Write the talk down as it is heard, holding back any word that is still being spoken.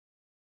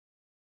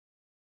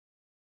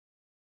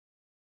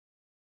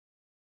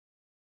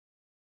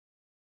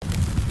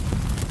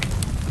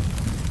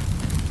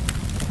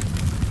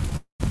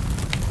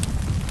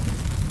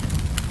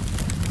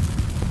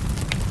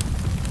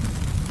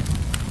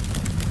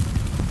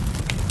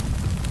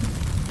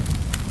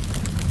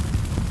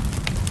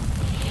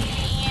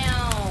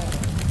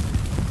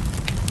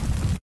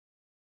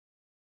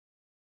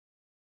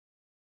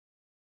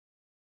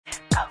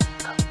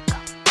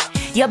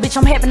Yeah, bitch,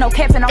 I'm having no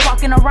capping. I'm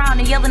walking around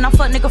and yelling, I'm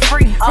fuck nigga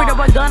free. Free the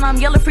boy gun, I'm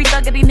yelling free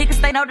thugger. These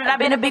niggas, they know that I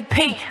been a big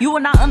P. You will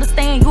not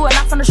understand, you are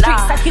not from the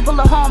streets. I keep a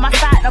little hoe on my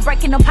side. I'm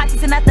breaking them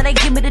pockets and after they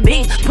give me the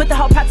D. Put the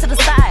whole pot to the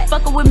side.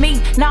 Fucking with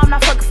me, now I'm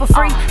not fucking for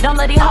free. Don't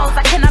let these hoes,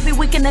 I cannot be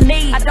weak in the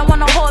knee. I don't want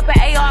no hoe up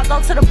in AR, I go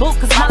to the boot,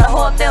 cause my little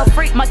hoe up there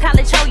free. My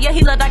college hoe, yeah,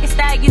 he look like a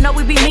style, you know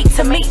we be meat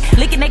to meat.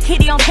 Licking that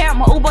kitty on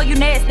camera, ooh boy, you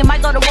nasty.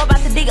 Might go to war about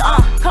the D,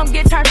 come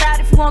get turned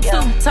out if you want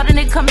to. So the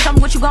nigga come tell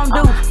me what you gon'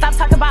 do. Stop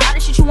talking about all the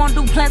shit you won't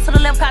do. Plan to the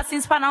left, cause I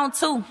seen spot on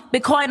too.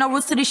 Bitcoin, no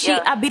roots to this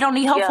shit. I beat on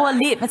these hoes for a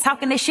lip. And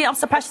talking this shit, I'm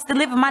surprised she's still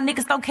living. My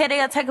niggas don't care,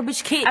 they'll take a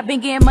bitch kid. I been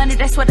getting money,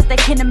 that's what they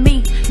kin to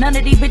me. None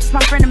of these bitches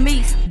my friend of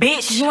me.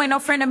 Bitch, you ain't no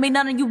friend of me,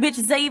 none of you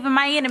bitches, they even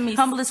my enemies.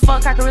 Humble as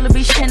fuck, I could really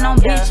be shitting on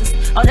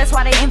bitches. Oh, that's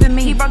why they envy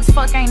me. He broke as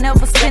fuck, ain't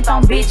never spent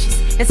on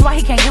bitches. That's why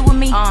he can't get with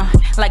me.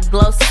 Like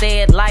Glow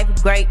said, life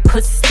great,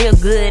 pussy still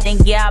good.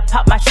 And yeah, I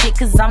pop my shit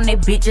cause I'm that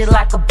bitch just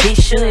like a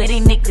bitch should.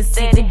 These niggas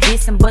said they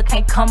dissing but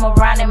can't come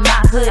around in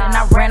my hood. And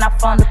I ran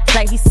off on the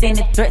play, he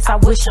sending threats, I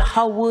wish a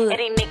hoe would.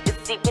 These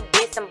niggas see me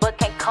dissing but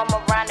can't come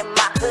around in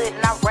my hood.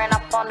 And I ran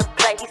off on the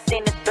play, he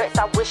sending threats,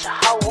 I wish a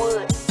hoe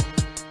would.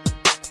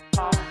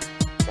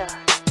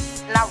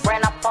 And I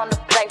ran off on the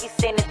play, he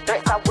sending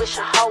threats, I wish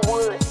a hoe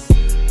would.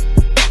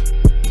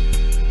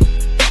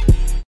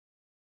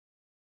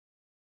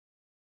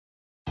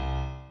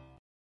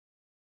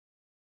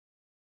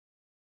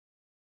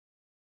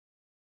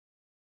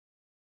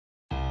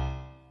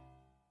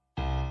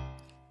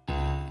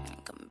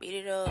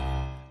 Beat it up.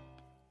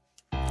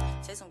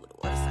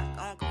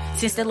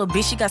 Since that little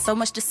bitch, she got so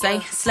much to say.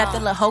 Slap that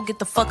little hoe, get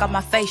the fuck out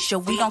my face. Yo,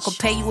 we don't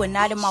compare you and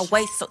not in my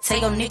waist. So tell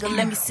your nigga,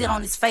 let me sit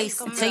on his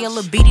face. And tell your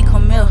little beady,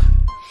 come here.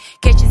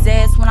 Catch his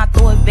ass when I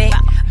throw it back.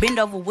 Bend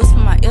over, whisper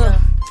my ear.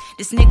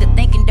 This nigga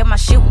thinking that my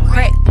shit will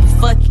crack.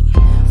 Fuck it,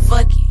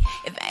 fuck it.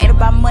 If it ain't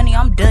about money,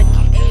 I'm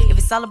ducking. If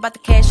it's all about the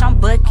cash, I'm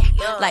bucking.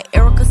 Like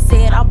Erica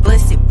said, I'll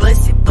bust it,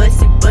 bust it,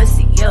 bust it, bust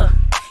it, yeah.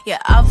 Yeah,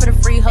 all for the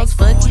free hoes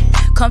fucking.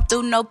 Come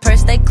through, no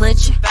purse, they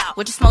clutching.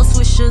 With your smoke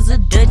swishers or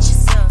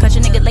Dutchess. Cut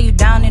your nigga, lay you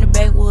down in the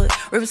backwood.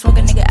 Rip smoke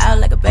a nigga out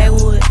like a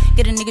backwood.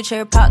 Get a nigga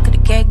cherry pop, cause the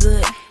cat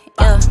good.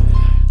 Yeah,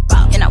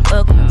 and I'm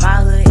welcome in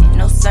my hood.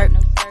 No cert.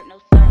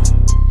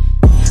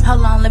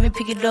 Hold on, let me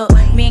pick it up.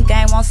 Me and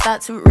gang won't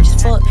stop till we rich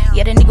as fuck.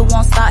 Yeah, that nigga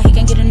won't stop, he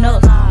can't get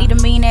enough. Need a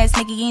mean ass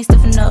nigga, you ain't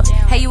stiffin' up.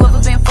 Hey, you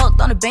ever been fucked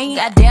on the bean?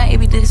 Goddamn, it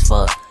be this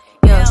fuck.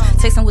 Yeah,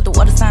 text him with the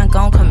water sign,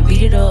 gon' come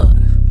beat it up.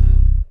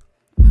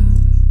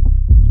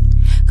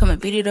 Come and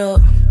beat it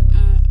up.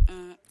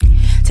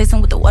 Text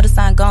him with the water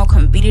sign, gon'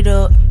 come beat it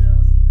up.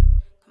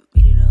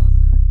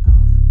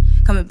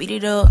 Come and beat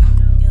it up.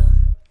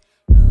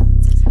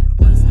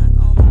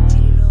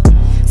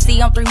 See,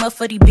 I'm 3 months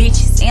for these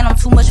bitches, and I'm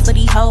too much for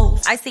these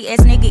hoes. Icy ass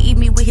nigga eat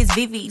me with his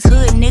VVs.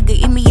 Hood nigga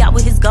eat me out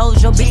with his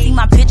goals. Yo, bitch see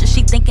my picture,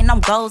 she thinking I'm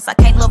ghost. I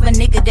can't love a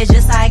nigga, that's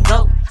just how I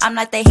go. I'm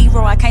not that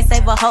hero, I can't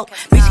save a hoe.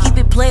 Bitch, keep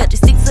it player,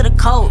 just stick to the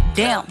code.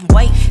 Damn,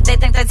 wait, they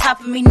think they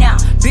topping me now.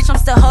 Bitch, I'm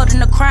still holding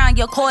the crown.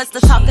 Your core is the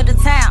talk of the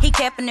town. He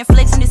capping and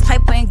flexing his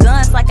paper and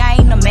guns like I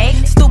ain't a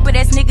magnet. Stupid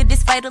ass nigga,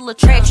 this fatal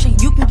attraction.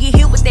 You can get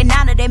hit with that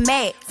now that they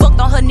mad. Fucked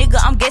on her nigga,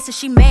 I'm guessing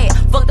she mad.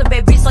 Fucked the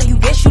bad bitch, so you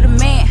guess you the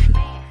man.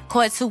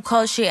 Court too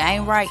cold, shit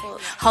ain't right.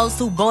 Hoes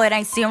too bored,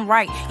 ain't seeing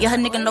right. Yeah, her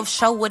nigga no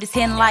show what it's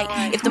hitting like.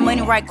 If the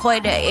money right,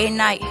 court that at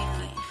night.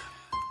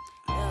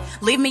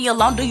 Leave me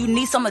alone, do you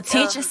need some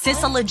attention?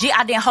 Since so legit,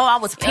 I didn't hoe, I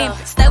was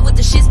pimpin'. Stay with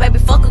the shits, baby,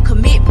 fuck a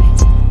commitment.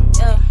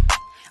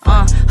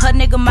 Her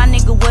nigga, my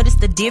nigga, what is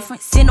the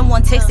difference? Send him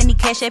one text and he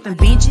cash app and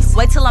benches.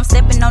 Wait till I'm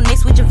stepping on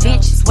next with your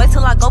ventures. Wait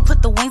till I go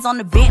put the wings on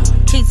the Bentley.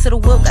 Key to the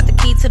whip, got the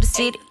key to the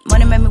city.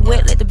 Money made me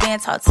wet, let the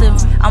band talk to me.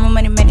 I'm a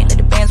money man, let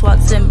the bands walk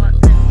to me.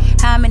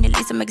 How many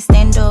leads to make it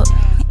stand up?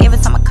 Every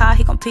time I call,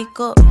 he gon' pick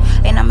up.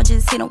 And I'ma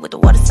just hit him with the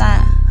water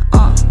sign.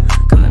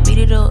 Come and beat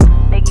it up.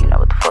 Nigga, you know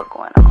what the fuck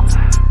going on.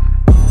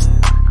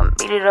 Come and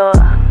beat it up.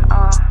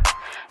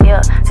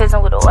 Yeah, text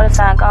him with the water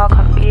sign, gon'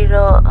 come beat it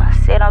up.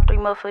 Said I'm 3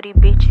 months for these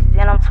bitches,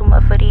 and I'm 2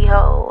 months for these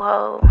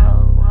ho.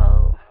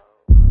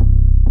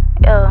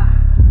 Yeah,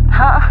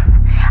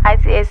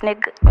 Icy ass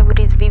nigga, me with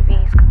these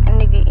VVs. A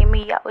nigga in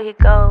me out where he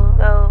go.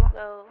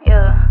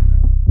 Yeah,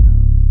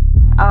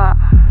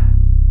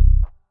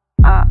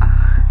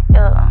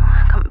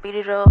 yeah, come beat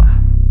it up.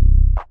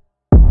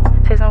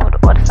 Text him with the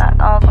water sign,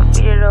 gon' come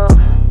beat it up.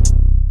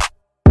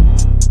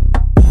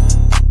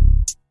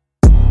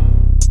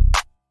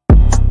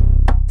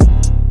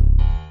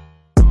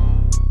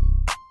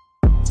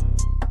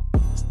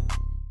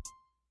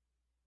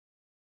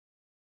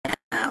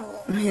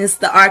 It's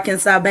the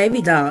Arkansas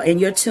Baby Doll, and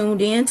you're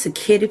tuned in to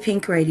Kitty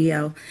Pink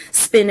Radio,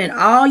 spinning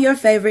all your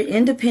favorite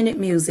independent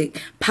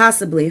music,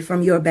 possibly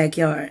from your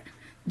backyard.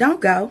 Don't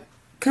go.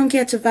 Come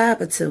catch a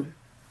vibe or two.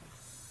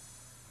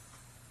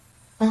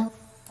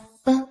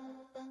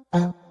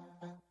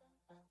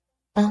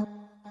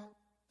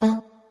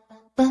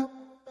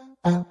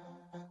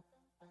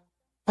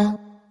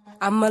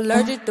 I'm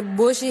allergic to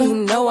bullshit, he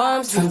know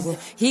I'm seasoned.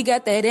 He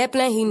got that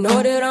airplane, he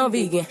know that I'm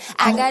vegan.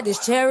 I got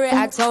this cherry,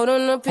 I told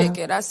him to pick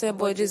it. I said,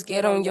 boy, just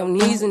get on your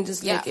knees and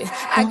just lick it.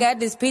 I got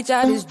this peach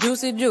out, this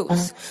juicy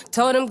juice.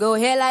 Told him go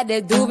ahead like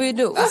that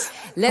doobie-doo.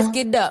 Let's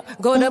get up,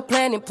 go to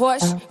Planet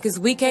Porsche, cause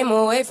we came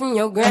away from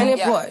your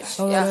granny porch.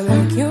 I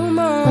wanna make you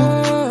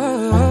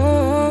mine.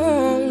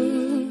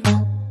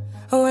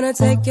 I wanna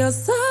take your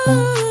soul.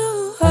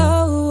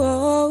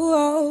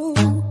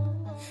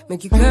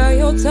 Make you curl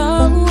your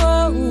toes,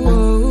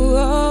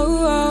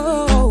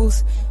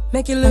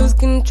 make you lose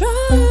control.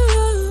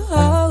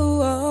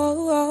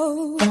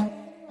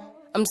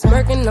 I'm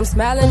smirking, I'm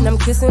smiling, I'm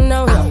kissing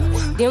on him.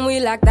 Then we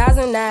locked eyes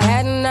and I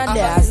had an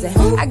idea. I said,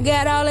 I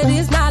got all of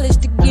this knowledge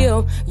to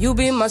give. You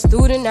be my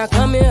student, now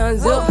come here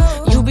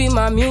unzip. You be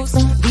my muse,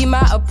 be my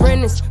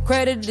apprentice.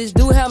 Creditors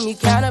do help me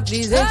count up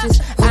these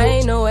inches. I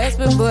ain't no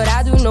expert, but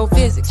I do know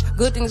physics.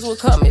 Good things will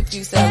come if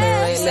you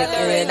celebrate liquor.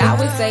 And I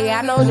would say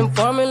I know them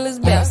formulas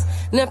best.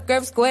 Left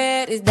curve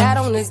squared, is that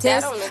on the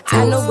test?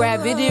 I know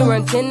gravity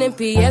run 10 in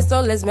PS,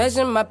 so let's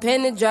measure my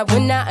penny drop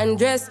when I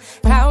undress.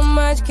 How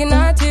much can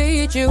I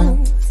teach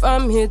you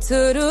from here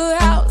to the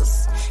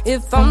house?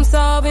 If I'm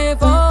solving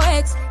for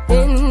X,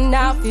 then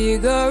I'll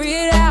figure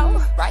it out.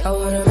 I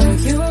wanna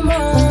make you mine.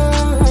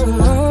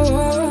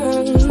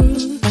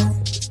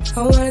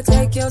 I wanna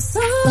take your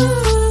soul,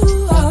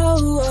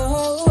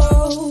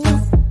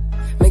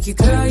 make you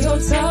curl your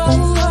toes,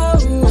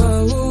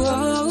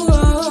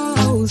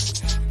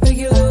 make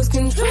you lose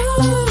control.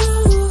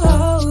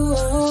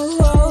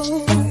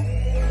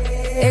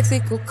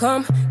 Exit could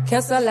come,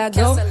 cancel I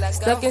go.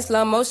 Stuck in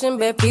slow motion,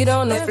 bare feet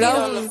on the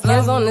floor.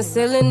 Hands on the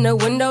ceiling, the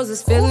windows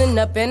is filling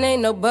up. And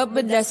ain't no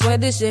but that's where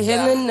this shit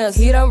healing us.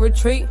 He don't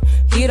retreat,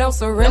 he don't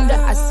surrender.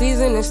 I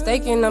season and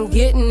steak and I'm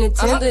getting it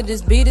tender.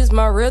 This beat is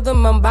my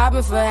rhythm, I'm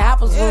bobbing for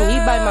apples. When he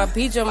bite my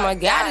peach, oh my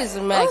God, it's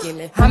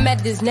immaculate. I'm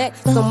at this neck,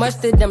 so much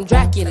that I'm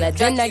Dracula.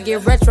 Then I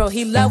get retro,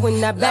 he love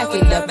when I back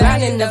it up.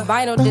 Grinding the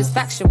vinyl, this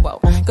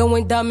factual.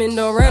 Going dumb in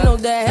the rental,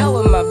 the hell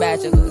with my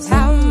bachelors.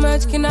 How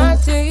much can I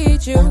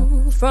teach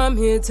you from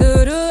here to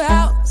the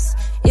house?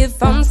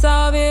 If I'm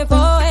solving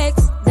for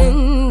X,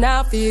 then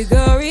I'll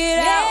figure it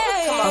out.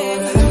 I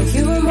wanna make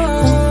you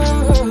mine.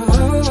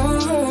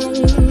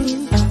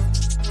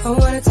 I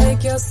wanna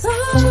take your soul,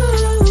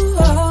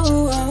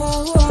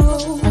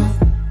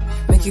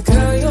 make you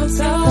curl your toes,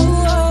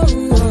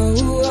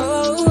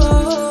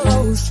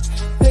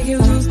 make you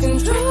lose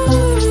control.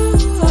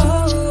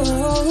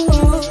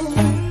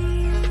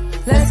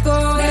 Let's go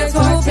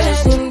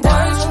attention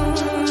down,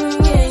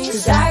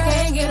 cause I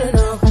can't get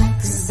enough.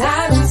 Cause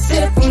I've been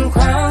sipping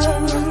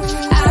Crown,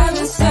 I've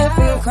been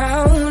sipping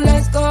Crown.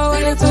 Let's go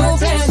into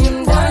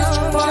attention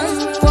down,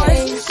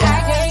 boys. I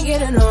can't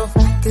get enough.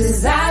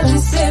 Cause I've been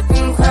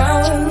sipping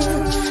Crown,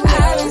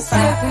 I've been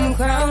sipping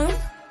Crown.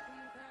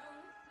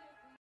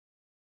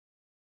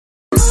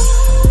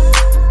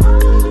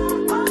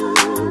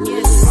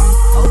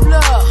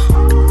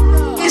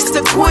 It's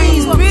the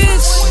Queen,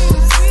 bitch.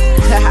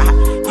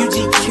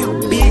 UGQ,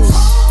 bitch.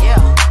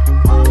 Yeah.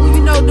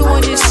 You know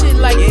doing this shit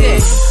like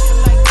that.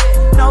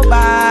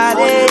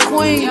 Nobody.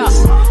 Queens.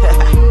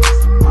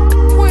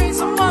 Queens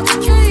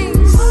amongst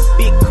kings.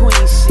 Big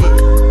queen shit.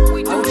 We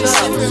do this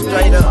shit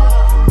straight up.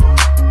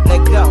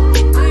 Let go.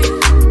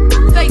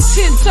 They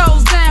 10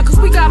 toes down cause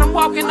we got them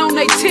walking on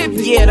they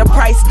tippy. Yeah, the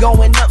price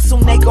going up,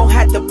 soon they gon'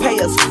 have to pay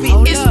us fee.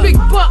 It's big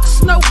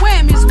bucks, no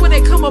whammies when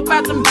they come up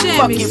out them jammies.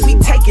 Fuck it, we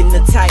taking the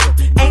title.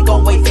 Ain't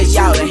gon' wait for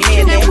y'all to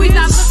hand that. And we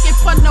not looking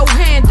for no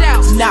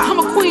handouts. Nah. I'm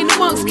a queen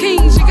amongst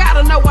kings, you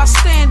gotta know I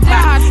stand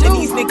out. And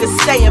these niggas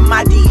stay in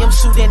my DM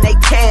shooting they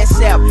cash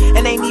out.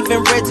 And ain't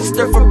even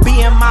registered for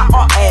being my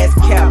art ass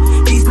cap.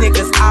 These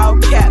niggas all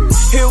cap.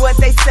 Hear what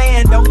they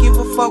saying, don't give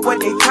a fuck what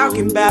they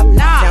talking about.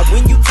 Nah. Now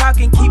when you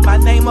talking, keep my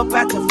name up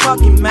out your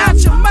fucking mouth.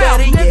 Out your mouth,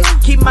 better yet,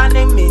 keep my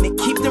name in it,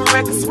 keep them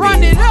records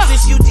spinning.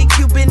 Since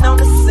UGQ been on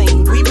the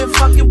scene, we been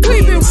fucking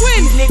winning.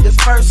 These niggas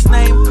first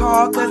name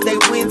call cause they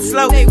win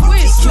slow. They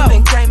win slow.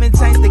 Then came and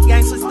changed the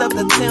game, switched up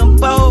the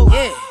tempo.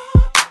 Yeah.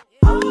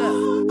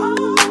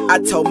 I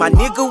told my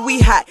nigga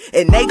we hot,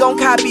 and they gon'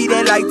 copy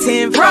that like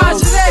 10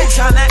 fold. They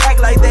tryna act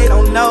like they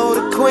don't know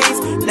the queens.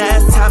 Now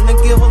it's time to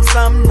give them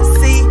something to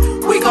see.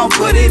 We gon'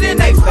 put it in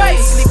they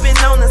face. Sleeping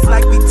on us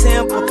like we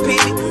Temple P.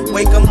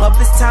 Wake them up,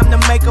 it's time to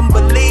make them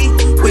believe.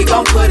 We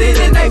gon' put it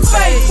in they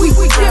face. We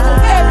give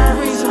them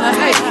every reason to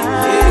hate.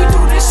 We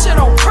do this shit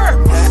on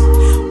purpose.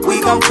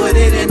 We gon' put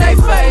it in they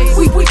face.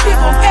 We give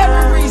them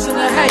every reason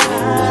to hate.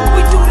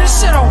 We do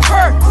this shit on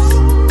purpose.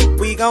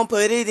 We gon'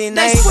 put it in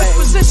they face. They switch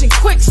position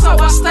quick, so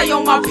I stay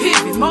on my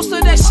pivot. Most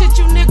of that shit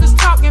you niggas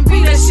talking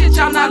be that shit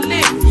y'all not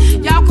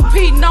living. Y'all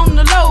competing on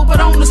the low, but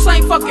on the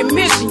same fucking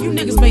mission. You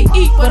niggas may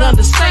eat, but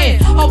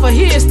understand, over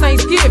here it's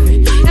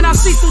Thanksgiving. And I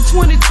see through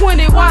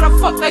 2020, why the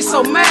fuck they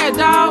so mad,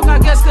 dawg? I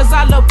guess cause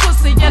I love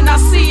pussy and I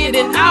see it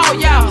in all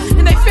y'all.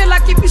 And they feel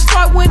like if you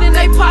start winning,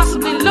 they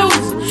possibly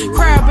losing.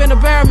 Crab in a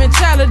bear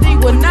mentality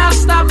will not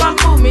stop our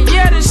movement.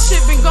 Yeah, this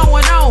shit been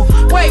going on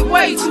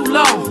way too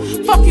long.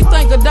 Fuck you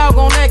think a dog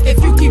gon' act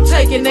if you keep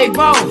taking they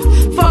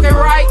bone. Fuck it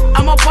right,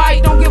 I'm I'ma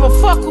bite, don't give a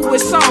fuck who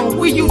it's on.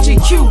 We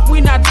UGQ, we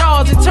not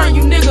dogs and turn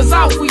you niggas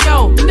off, we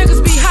on.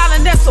 Niggas be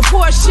hollering that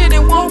support shit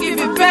and won't give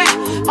it back.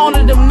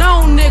 Only them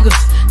known niggas,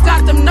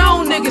 got them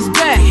known niggas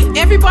back.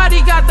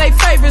 Everybody got their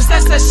favorites,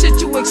 that's that shit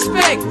you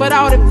expect. But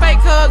all the fake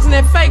hugs and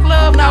that fake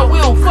love, nah, we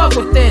don't fuck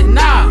with that,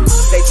 nah.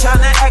 They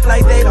tryna act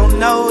like they don't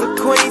know the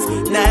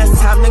queens. Now it's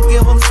time to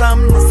give them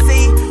something to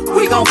see.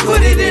 We gon'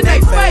 put it in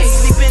their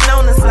face. Sleeping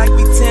on us like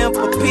we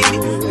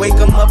Tempur-Pedic. Wake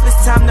them up,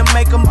 it's time to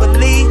make them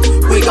believe.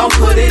 We gon'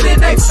 put it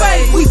in their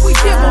face. We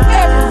give them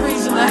every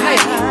reason to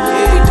hate.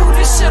 We do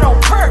this shit on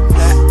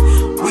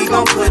purpose. We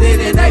gon' put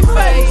it in their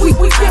face. We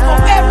give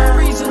them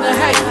every reason to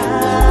hate.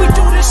 We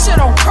do this shit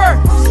on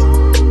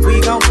purpose. We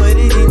gon' put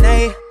it in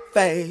their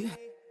face.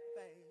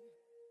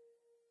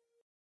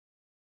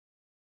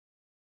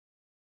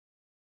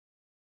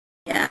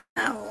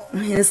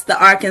 It's the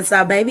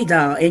Arkansas Baby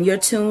Doll, and you're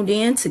tuned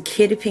in to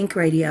Kitty Pink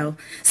Radio,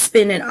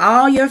 spinning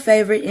all your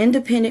favorite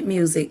independent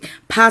music,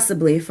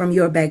 possibly from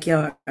your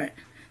backyard.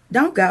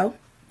 Don't go.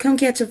 Come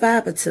catch a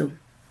vibe or two.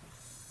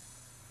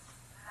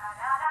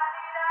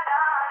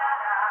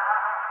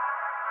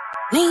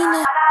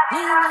 Nina,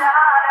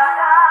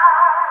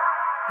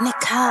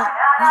 Nicole.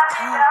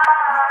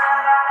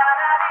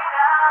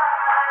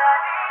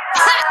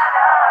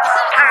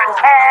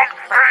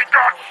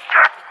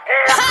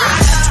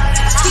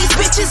 These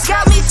bitches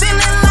got me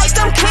feeling like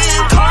I'm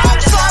King Kong.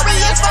 Sorry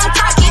if I'm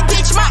cocky,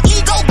 bitch, my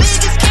ego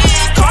big as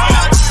King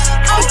Kong.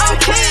 I'm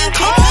King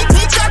Kong,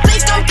 bitch, I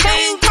think I'm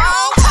King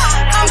Kong.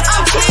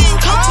 I'm King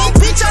Kong,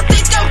 bitch, I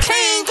think I'm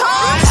King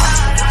Kong.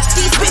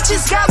 These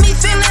bitches got me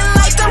feeling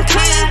like I'm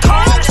King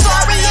Kong.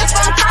 Sorry if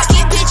I'm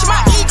cocky, bitch,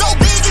 my ego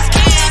big as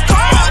King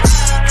Kong.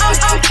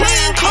 I'm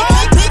King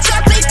Kong, bitch,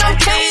 I think I'm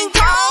King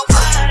Kong.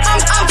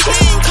 I'm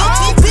King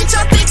Kong, bitch,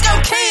 I think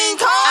I'm King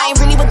Kong. I ain't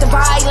really with the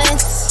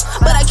violence,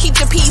 but I keep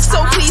the peace,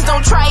 so please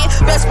don't try it.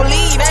 Best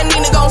believe that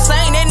Nina gon'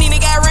 sing, that Nina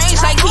got range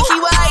like Kiki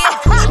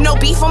Wyatt. No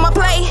beef on my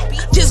plate,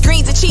 just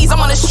greens and cheese, I'm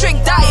on a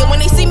strict diet. When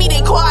they see me,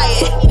 they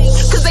quiet,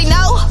 cause they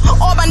know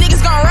all my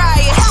niggas gon'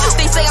 riot.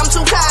 They say I'm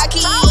too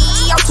cocky,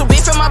 I'm too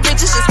big for my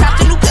bitches. Just cop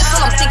the new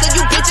pistol, I'm sick of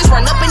you bitches.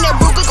 Run up in that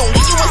Ruger, gon'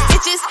 leave you with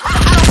stitches. I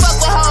don't fuck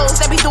with hoes,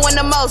 they be doing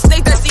the most. They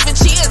thirsty for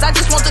cheers, I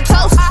just want the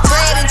toast.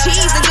 Bread and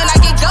cheese, and then I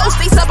get ghosts.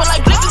 They subbing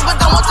like blickies, but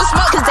don't want the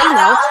smoke. Cause they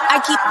know I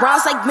keep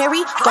rounds like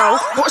Mary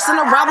Go. Horsing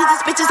around with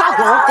these bitches I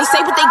won't. They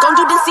say what they gon'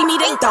 do, then see me,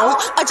 they don't.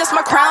 Adjust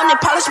my crown and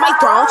polish my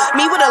throne.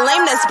 Me with a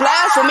lame that's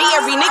blast for me.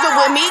 Every nigga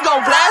with me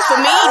gon' blast for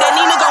me. That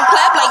Nina gon'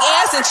 clap like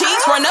ass and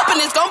cheeks. Run up and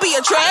it's gon' be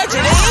a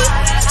tragedy.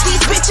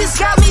 These bitches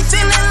got me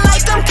feeling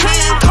like I'm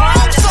King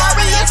Kong.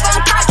 Sorry if I'm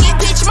cocky,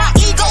 bitch, my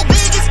ego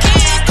big as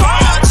King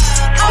Kong.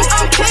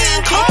 I'm King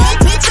Kong,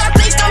 bitch, I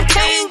think I'm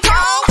King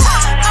Kong.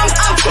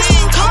 I'm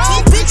King Kong,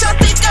 bitch, I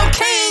think I'm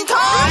King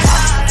Kong.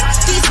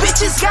 These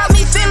bitches got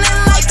me feeling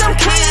like I'm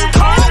King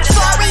Kong.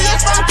 Sorry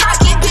if I'm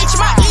cocky, bitch,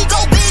 my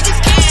ego big as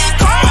King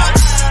Kong.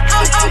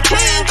 I'm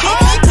King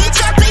Kong, bitch,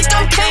 I think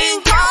I'm King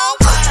Kong.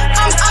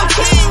 I'm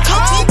King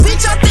Kong,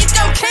 bitch, I think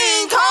I'm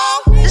King Kong.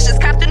 This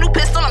just copped a new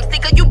pistol, I'm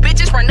sick of you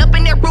bitches. Run up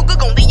in that Ruger,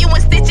 gon' leave you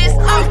in stitches.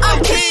 I'm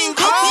King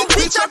Kong,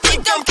 bitch, I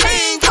think I'm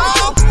King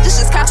Kong. This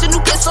just copped a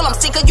new pistol, I'm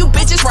sick of you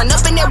bitches. Run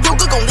up in that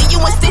Ruger, gon' leave you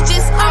in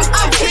stitches.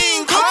 I'm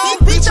King Kong,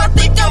 bitch, I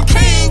think I'm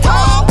King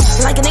Kong.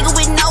 Like a nigga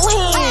with no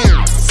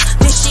hands.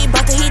 This shit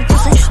bout to hit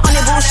different. On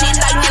that bullshit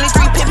like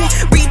 93 Pippin.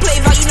 Replay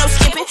value, no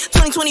skipping.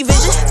 2020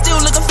 vision, still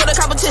looking for the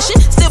competition.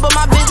 Still but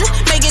my business,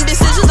 making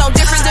decisions on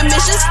different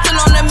dimensions. Still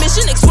on a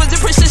mission, exquisite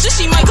precision.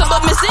 She might come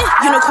up missing.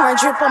 Unicorn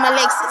drip on my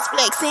Lexus,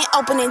 flexing,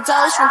 opening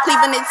doors from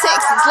Cleveland to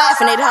Texas,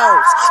 laughing at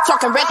hoes,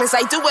 talking reckless.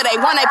 I do what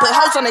I want, I put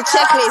hoes on the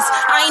checklist.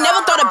 I ain't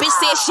never thought a bitch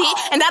said shit,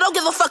 and I don't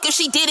give a fuck if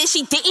she did it,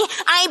 she didn't.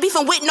 I ain't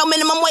beefing with no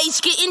minimum wage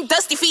getting.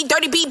 Dusty feet,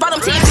 dirty beat,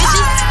 bottom 10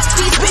 bitches.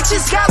 These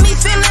bitches got me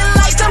feeling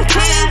like I'm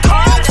King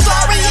Kong.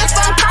 Sorry if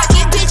I'm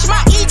cocky, bitch,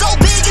 my ego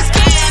big as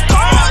King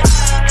Kong.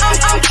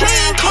 I'm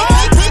King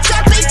Kong, bitch,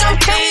 I think I'm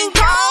King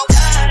Kong.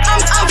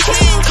 I'm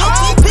King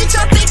Kong, bitch,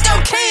 I think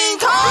I'm King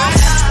Kong.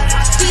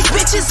 These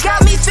bitches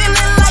got me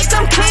feeling like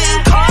I'm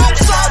King Kong.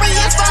 Sorry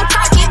if I'm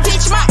cocky,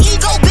 bitch, my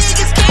ego big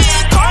as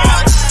King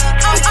Kong.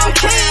 I'm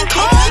King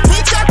Kong,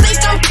 bitch, I think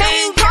I'm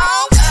King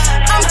Kong.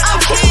 I'm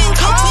King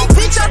Kong,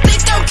 bitch, I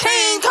think I'm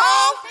King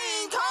Kong.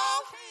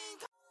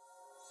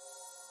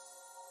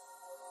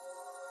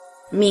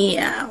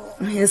 Meow.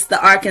 It's the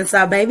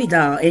Arkansas Baby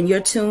Doll, and you're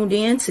tuned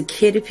in to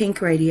Kitty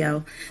Pink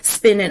Radio,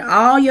 spinning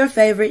all your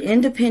favorite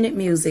independent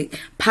music,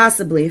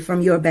 possibly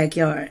from your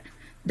backyard.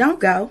 Don't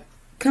go.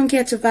 Come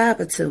catch a vibe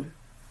or two.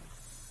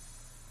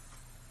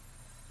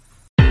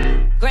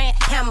 Grant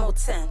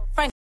Hamilton,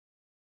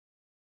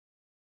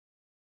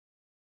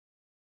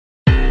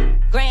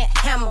 Grant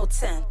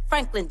Hamilton,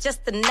 Franklin,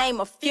 just to name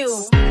a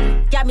few.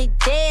 Got me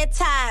dead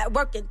tired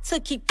working to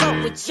keep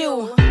up with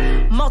you.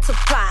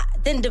 Multiply,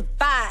 then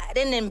divide,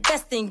 and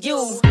invest in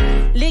you.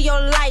 Live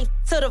your life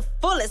to the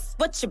fullest,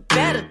 what you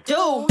better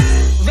do.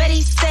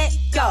 Ready, set,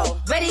 go.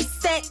 Ready,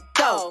 set,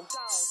 go.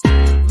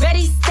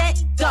 Ready,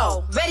 set,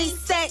 go. Ready,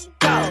 set,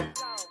 go.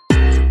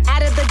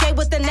 At a of the gate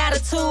with an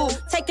attitude.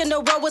 Taking the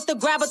road with the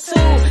grabber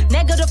too.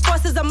 Negative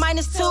forces a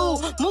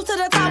 -2. Move to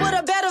the top with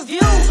a better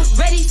view.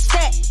 Ready,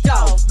 set,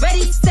 go.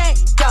 Ready, set,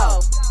 go.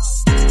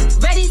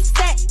 Ready,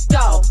 set,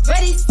 go.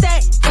 Ready,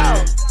 set, go.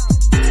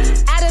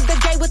 Out of the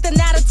gate with an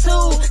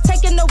attitude.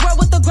 Taking the road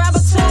with the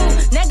grabber too.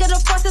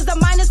 Negative forces a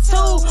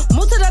 -2.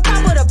 Move to the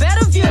top with a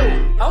better view.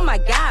 Oh my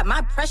God,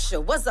 my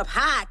pressure was up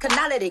high. Could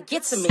not let it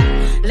get to me.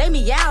 Lay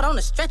me out on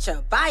a stretcher.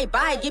 Bye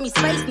bye, give me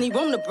space, need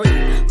room to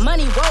breathe.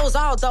 Money rolls,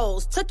 all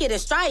those. Took it in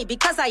stride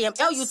because I am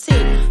LUT.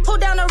 Pull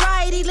down the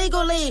ride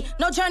illegally.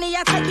 No journey,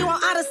 I take you on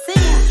Odyssey.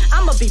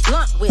 I'ma be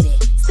blunt with it.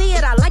 See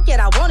it, I like it,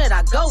 I want it,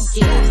 I go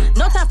get it.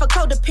 No time for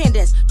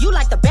codependence. You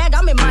like the bag,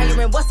 I'm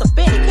admiring what's up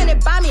in it. Can it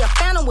buy me a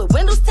Phantom with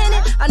windows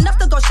tinted? Enough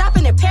to go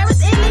shopping in Paris,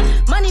 Italy?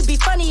 Money be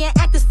funny and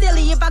acting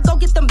silly. If I go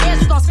get them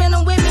bands, you gon' spend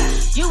them with me?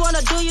 You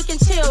wanna do, you can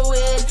chill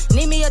with.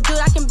 Need me a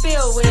dude I can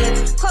build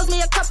with. Close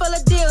me a couple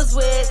of deals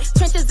with.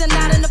 Trenches and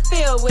out in the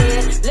field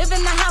with. Live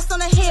in the house on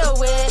the hill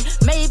with.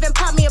 May even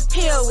pop me a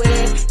pill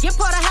with. Get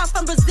part of house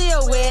from Brazil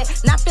with.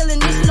 Not feeling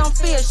this, you don't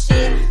feel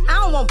shit. I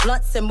don't want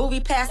blunts and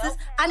movie passes.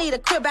 I need a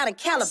crib out in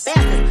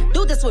Calabasas.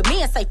 Do this with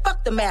me and say fuck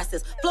the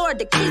masses.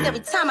 Florida keys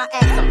every time I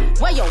ask them.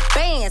 Wear your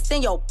bands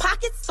in your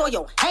pockets or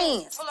your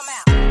hands. Pull them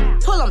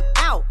out. Pull them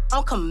out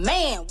on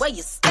command. Where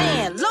you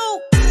stand,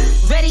 Luke?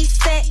 Ready,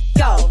 set,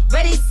 go.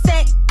 Ready,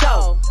 set,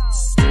 go.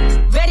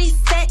 Ready,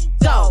 set,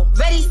 go.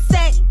 Ready,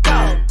 set, go.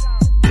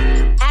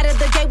 Out of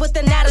the gate with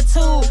an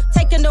attitude.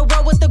 Taking the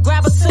road with the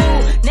grabber too.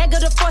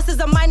 Negative forces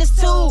a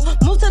 -2.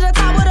 Move to the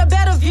top with a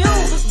better view.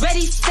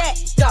 Ready, set,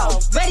 go.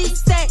 Ready,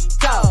 set,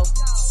 go.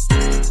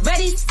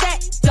 Ready,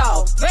 set, go.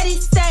 Ready,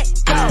 set,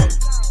 go.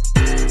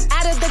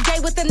 Out of the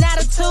gate with an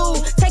attitude.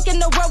 Taking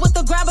the road with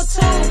the grabber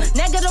too.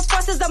 Negative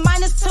forces a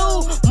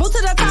 -2. Move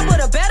to the top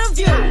with a better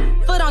view.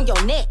 Foot on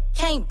your neck,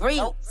 can't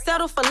breathe.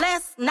 Settle for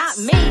less, not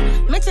me.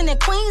 Mentioning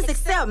queens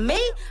except me.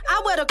 I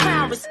wear the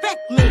crown, respect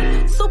me.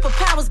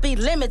 Superpowers be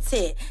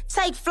limited.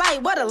 Take flight,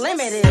 what a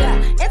limit is.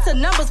 Into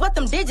numbers, what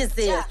them digits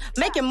is.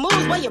 Making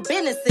moves where your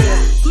business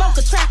is. Smoke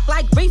a track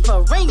like reefer.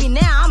 Ring me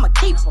now, I'm a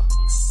keeper.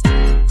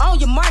 On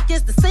your mark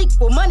is the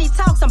sequel. Money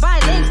talks, I'm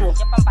bilingual.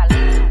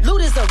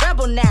 Loot is a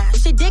rebel now.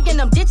 She digging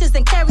them ditches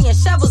and carrying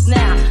shovels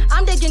now.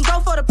 I'm digging go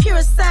for the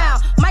purest sound.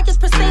 Mic is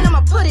pristine,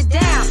 I'ma put it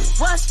down.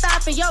 What's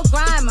stopping your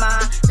grind, ma?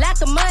 Lack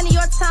of money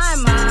or time,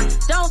 ma?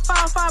 Don't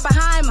fall far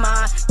behind, ma.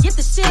 Get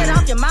the shit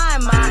off your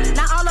mind, ma.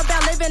 Not all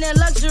about living in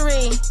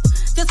luxury.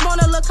 Just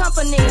want a little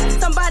company.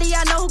 Somebody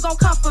I know who gon'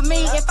 come for me.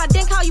 If I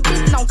didn't call you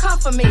bitch, don't come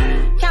for me.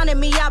 Counting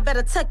me out,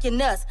 better tuck your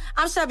nuts.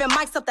 I'm shoving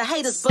mics up the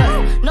haters' butt.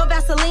 No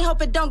Vaseline,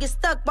 hope it don't get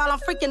stuck while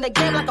I'm freaking the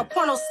game like a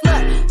porno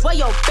slut. Wear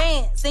your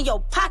bands in your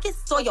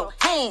pockets or your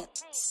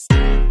hands.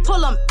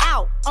 Pull them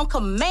out on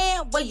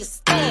command where you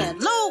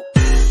stand. Luke,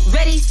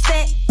 ready,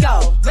 set, go.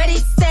 Ready,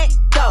 set,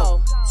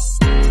 go.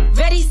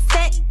 Ready,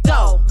 set,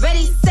 go.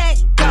 Ready, set,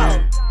 go.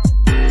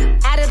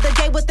 Out of the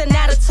gate with an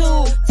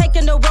attitude.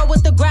 Taking the road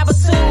with the grabber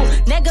too.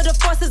 Negative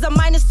forces a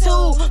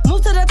 -2.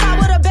 Move to the top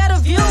with a better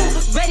view.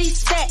 Ready,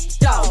 set,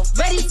 go.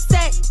 Ready,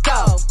 set, go.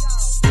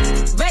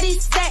 Ready,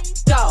 set,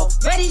 go.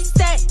 Ready,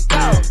 set,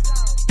 go.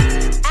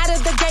 Out of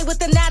the gate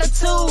with an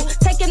attitude.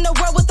 Taking the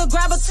road with the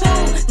grabber too.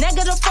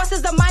 Negative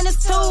forces a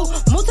 -2.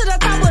 Move to the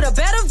top with a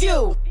better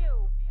view.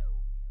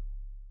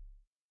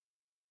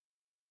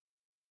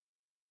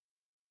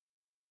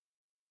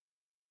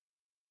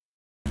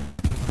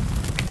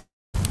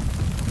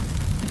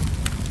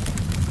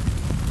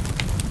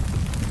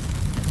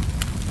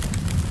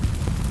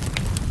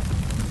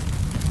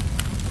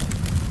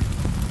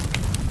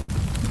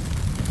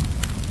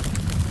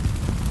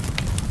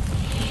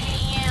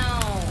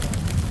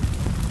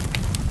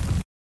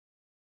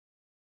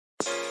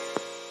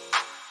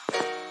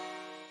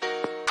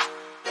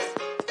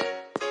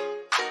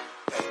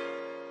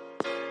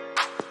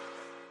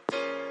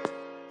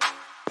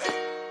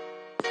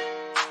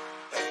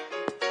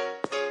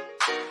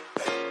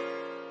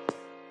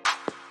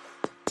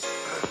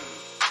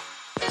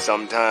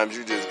 Sometimes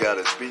you just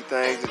gotta speak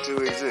things into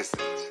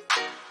existence.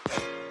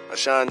 I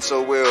shined so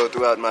well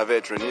throughout my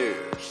veteran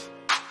years.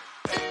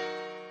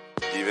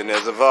 Even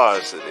as a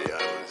varsity,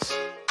 I was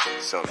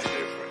something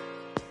different.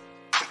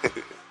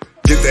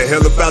 Get the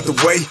hell up out the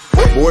way.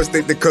 Boys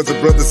think that cause a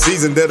brother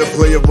season that a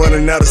player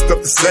running out of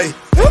stuff to say.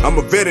 I'm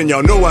a vet and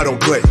y'all know I don't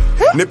play.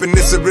 Nipping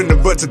this in the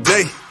butt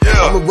today.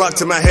 I'ma rock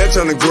till my hair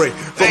turning gray.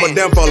 For my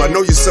downfall, I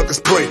know you suckers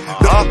pray.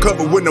 Double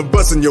cover when I'm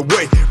busting your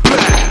way.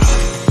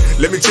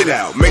 Let me chill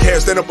out. Make hair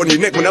stand up on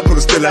your neck when I put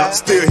a still out.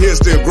 Still here,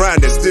 still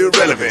grinding, still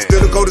relevant. Still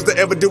the coldest to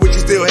ever do it, you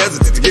still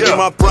hesitant to give me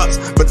my props.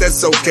 But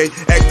that's okay.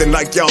 Acting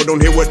like y'all don't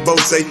hear what Bo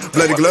say.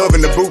 Bloody glove in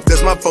the booth,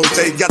 that's my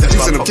forte. Got the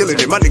juice and I'm killing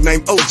it. My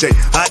nickname OJ.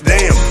 Hot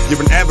damn, you're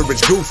an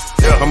average goof.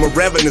 I'm a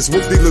ravenous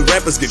wolf. These little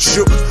rappers get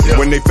shook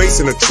when they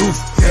facing the truth.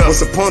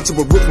 What's upon to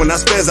a roof when I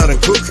spaz out and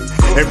cook?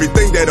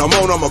 Everything that I'm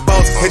on, I'm a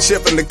boss. Head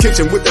chef in the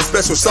kitchen with that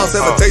special sauce.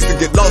 Have a taste to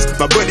get lost.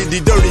 My buddy D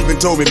Dirty even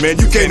told me, man,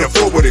 you can't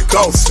afford what it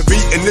costs to be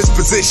in this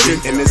position.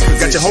 position.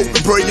 Got your hope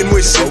and pray and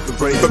wishing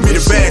for me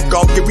to back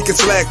off, yeah, we can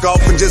slack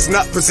off and just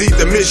not proceed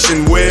the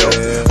mission. Well,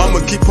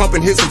 I'ma keep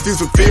pumping hits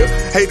infused with fear.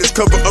 Haters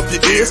cover up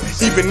your ears,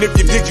 even if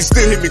you did, you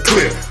still hear me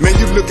clear. Man,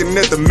 you looking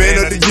at the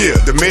man of the year,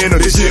 the man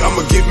of this year.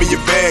 I'ma give me a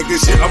bag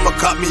this year, I'ma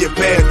cop me a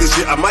pad this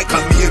year. I might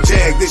cop me a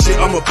Jag this year,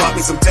 I'ma pop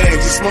me some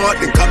tags. You smart,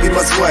 then copy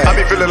my swag. I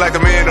be feeling like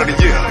the man of the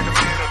year,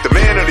 the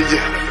man of the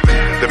year.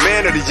 The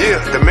man of the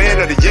year, the man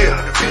of the year,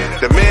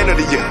 the man of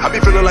the year. I be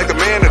feeling like the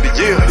man of the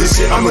year. This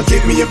year I'ma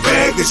get me a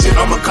bag, this year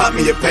I'ma cop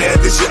me a pad,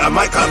 this year I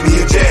might cop me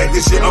a Jag,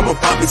 this year I'ma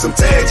pop me some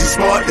tags. You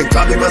smart, then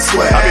copy my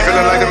swag. I be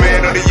feeling like the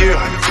man of the year,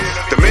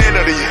 the man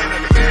of the year,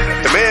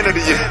 the man of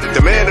the year,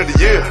 the man of the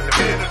year,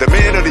 the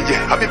man of the year.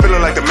 I be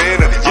feeling like the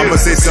man of the year. I'ma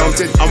say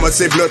something, I'ma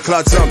say blood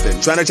clot something.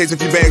 Tryna chase a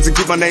few bags and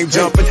keep my name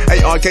jumping.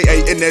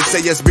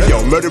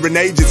 ARKANSASBO, murdering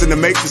agents in the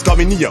matrix, call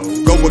me Neo.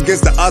 Go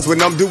against the odds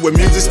when I'm doing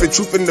music, spit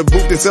truth in the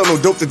booth and sell no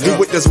dope to do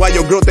it. That's why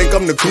your girl think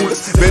I'm the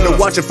coolest. Been a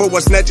watching for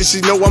what snatches, she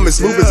know I'm as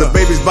smooth as a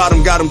baby's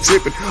bottom, got him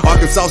tripping.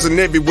 Arkansas and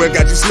everywhere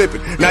got you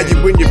slipping. Now you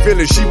in your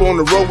feelings, she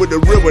wanna roll with the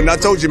real one. I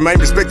told you, man,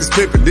 respect is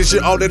pimping. This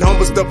year all that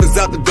humble stuff is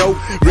out the door.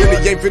 Really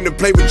ain't finna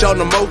play with y'all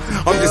no more.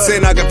 I'm just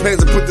saying I got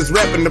plans to put this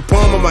rap in the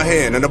palm of my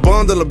hand and a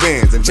bundle of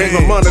bands and change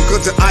my moniker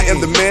to I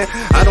am the man.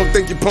 I don't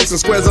think you punks and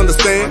squares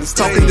understand.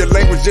 Talking your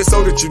language just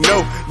so that you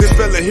know this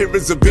fella here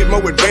is a bit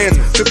more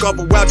advanced. Took off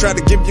a while, tried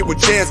to give you a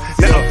chance.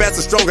 Now I'm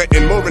faster, stronger,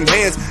 and more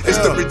enhanced. It's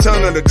the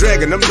return of the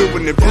dragon. I'm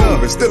doing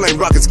improvement. Still ain't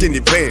rocking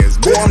skinny pants.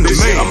 Boy, I'm the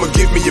man. I'ma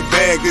give me a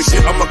bag this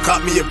year. I'ma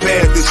cop me a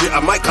pad this year. I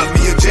might cop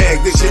me a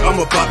Jag this year.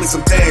 I'ma pop me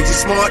some tags. You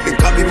smart, then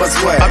copy my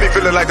swag. I be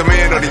feeling like the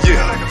man of the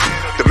year.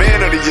 The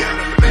man of the year.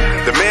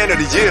 The man of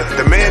the year,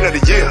 the man of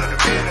the year,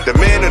 the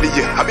man of the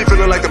year. I be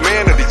feeling like the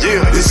man of the year.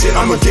 This year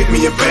I'ma get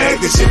me a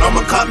bag, this year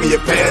I'ma cop me a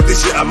pad,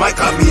 this year I might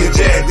cop me a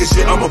Jag, this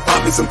year I'ma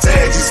pop me some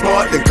tags. You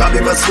smart, then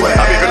copy my swag.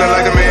 I be feeling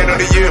like the man of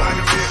the year,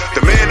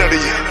 the man of the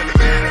year,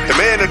 the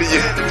man of the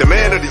year, the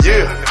man of the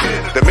year,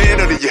 the man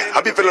of the year.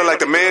 I be feeling like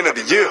the man of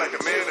the year.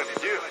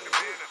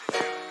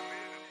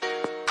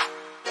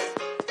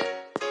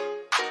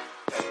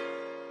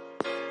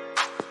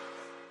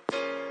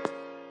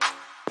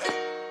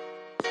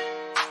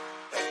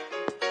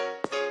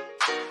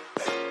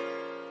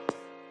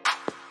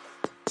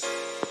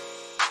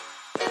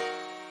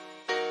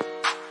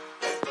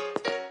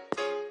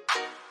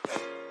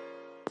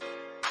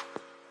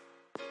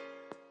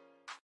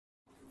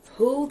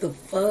 Who the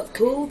fuck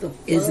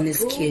is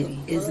Miss Kitty?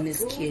 Is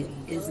Miss Kitty?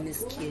 Is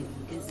Miss Kitty?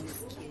 Is Miss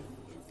Kitty?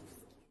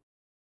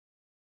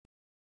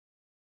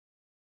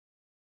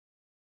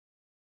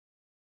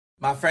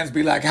 My friends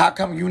be like, how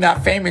come you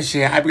not famous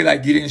yet? I be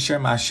like, you didn't share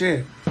my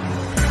shit.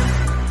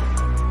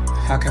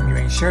 How come you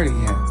ain't shared it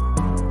yet?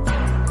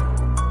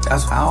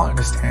 That's what I don't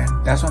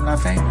understand. That's why I'm not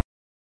famous.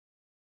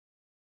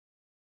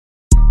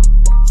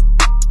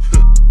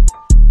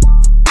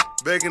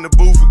 Back in the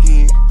booth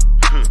again.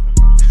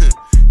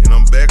 And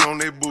I'm back on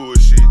that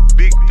bullshit.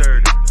 Big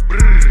 30.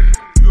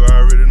 You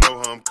already know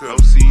how I'm coming.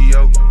 No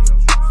CEO.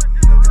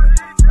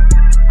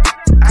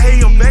 Hey,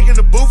 I'm back in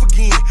the booth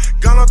again.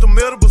 Gone off the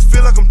metal, but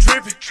feel like I'm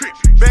tripping.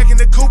 Back in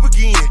the coupe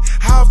again.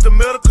 High off the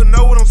metal, could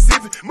know what I'm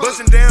sipping.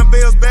 Busting down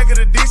bells back of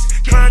the ditch.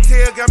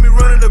 Clientele got me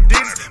running up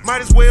ditches.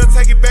 Might as well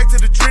take it back to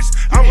the trenches.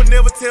 I would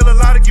never tell a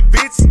lie to get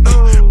bitches.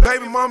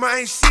 Baby mama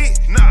ain't shit.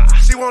 Nah,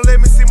 she won't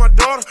let me see my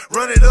daughter.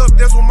 Run it up,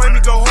 that's what made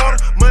me go harder.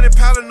 Money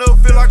piling up,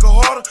 feel like a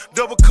harder.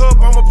 Double cup,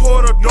 I'ma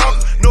pour it up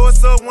darker. Know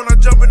it's up when I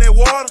jump in that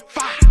water.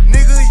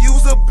 Nigga,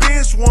 use a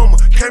bench warmer.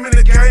 Came in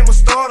the game a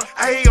starter.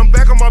 Ayy, I'm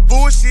back on my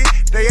bullshit.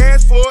 They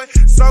asked for it,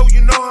 so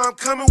you know how I'm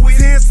coming with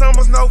 10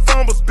 summers, no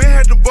fumbles. Been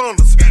had them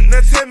bundles. Now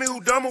tell me who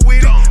dumber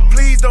with it.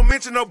 Please don't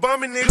mention no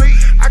bumming nigga.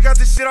 I got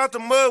this shit out the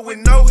mud with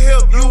no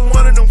help. You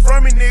one of them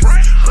from me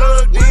niggas.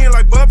 Plugged in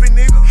like bumpy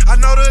niggas. I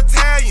know the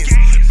Italians.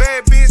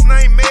 Bad bitch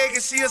named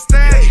Megan, she a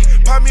stallion.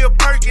 Pop me a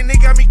perk and they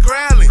got me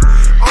growling.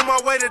 On my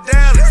way to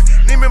Dallas.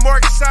 Neiman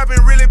Market shopping,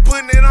 really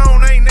putting it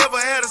on. Ain't never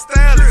had a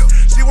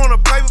stylist. She wanna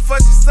play before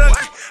she suck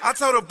it. I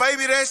told her,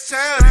 baby, that's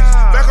childish.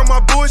 Back on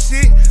my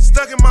bullshit,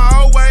 stuck in my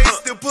old ways.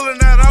 Still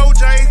pulling out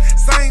OJs,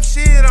 same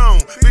shit on.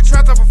 Been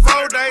trapped up for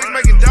 4 days,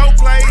 making dope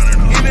plays.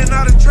 In and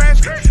out of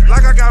traffic,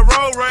 like I got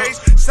road rage.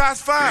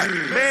 Shots fired,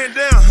 man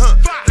down,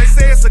 They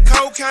say it's a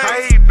cocaine.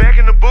 Hey, back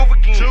in the booth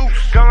again.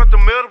 Gone off the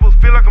medical,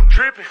 feel like I'm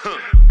tripping.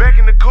 Back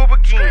in the coupe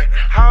again.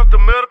 How's the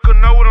medical,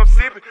 know what I'm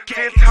sipping.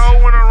 10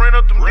 toe when I ran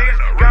up them ditches.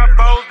 Got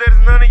bows, that is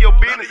none of your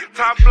business.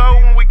 Top flow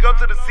when we go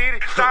to the city.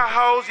 Shot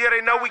hoes, yeah,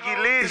 they know we get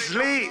lit. It's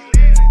lit.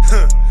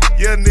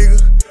 Yeah, nigga.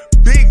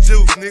 Big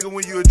juice, nigga,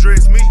 when you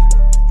address me.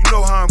 You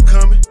know how I'm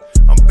coming.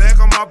 I'm back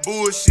on my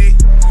bullshit,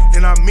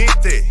 and I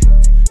meant that.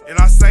 And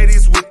I say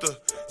this with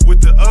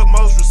the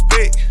utmost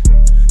respect.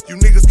 You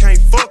niggas can't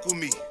fuck with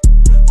me.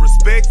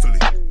 Respectfully.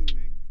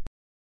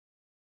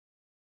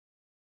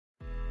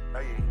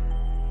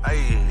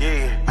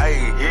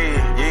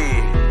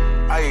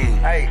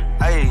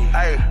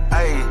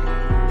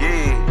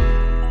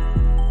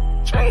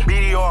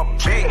 BDR,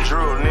 big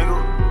drill, nigga.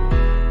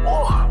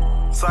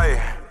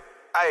 Say,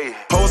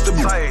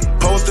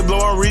 Posted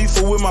blowing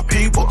reefer with my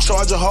people.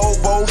 Charge a whole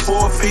boat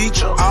for a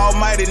feature.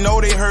 Almighty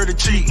know they heard a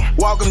cheat.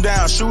 Walk him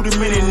down, shoot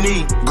him in the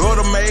knee.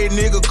 Gutter made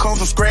nigga come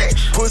from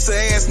scratch. Pussy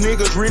ass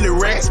niggas really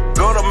rats.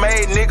 Gutter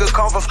made nigga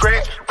come from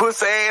scratch.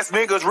 Pussy ass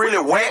niggas really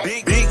whack.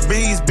 Big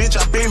B's, bitch,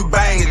 I been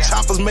banging.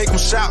 Choppers make him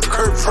shout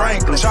Kurt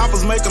Franklin.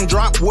 Choppers make him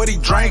drop what he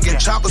drinking.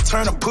 Choppers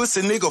turn a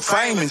pussy nigga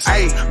famous.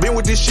 Ayy, been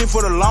with this shit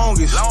for the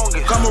longest.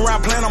 Come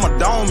around playing, I'm a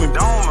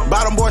domin'.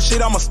 Bottom boy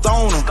shit, I'm a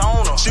stoner.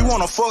 She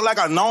wanna fuck like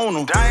I known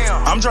him.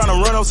 Damn. I'm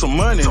tryna run up some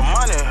money.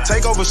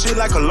 Take over shit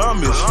like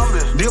Columbus.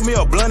 Deal me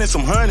a blunt and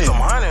some honey.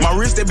 My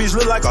wrist, that bitch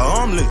look like a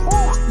omelet.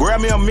 Grab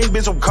me a mink,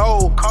 bitch, I'm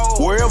cold.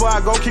 Wherever I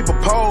go, keep a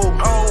pole.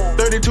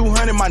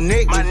 3200 my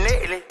necklace.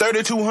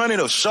 3200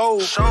 a show.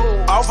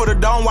 Off of the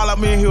dome while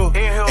I'm in here.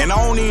 And I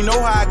don't even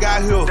know how I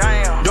got here.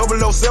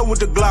 007 with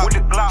the Glock.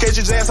 Catch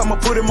his ass, I'ma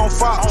put him on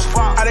Fox.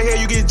 How the hell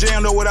you get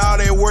jammed up with all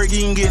that work?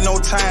 You ain't get no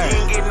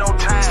time.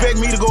 Expect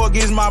me to go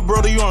against my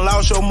brother, you done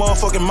lost your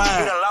motherfucking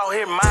mind.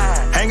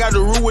 Ain't got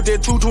the rule with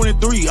that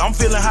 223. I'm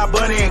feeling how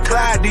Bunny and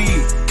Clyde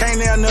did. Can't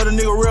let another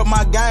nigga rep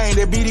my gang.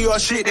 That BDR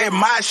shit, that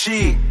my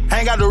shit.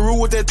 Ain't got the rule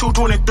with that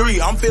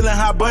 223. I'm feeling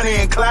how Bunny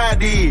and Clyde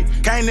did.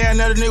 Can't let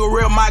another nigga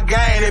rep my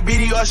gang. That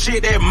BDR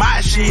shit, that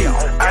my shit.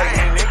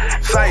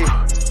 Say,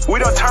 we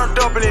done turned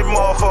up in this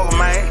motherfucker,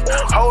 man.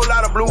 Whole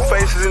lot of blue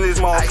faces in this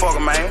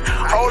motherfucker, man.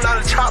 Whole lot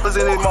of choppers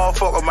in this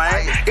motherfucker,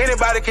 man.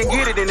 Anybody can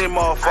get it in this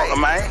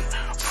motherfucker, man.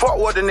 Fuck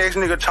what the next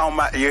nigga talking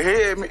about. You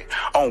hear me?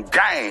 On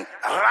gang.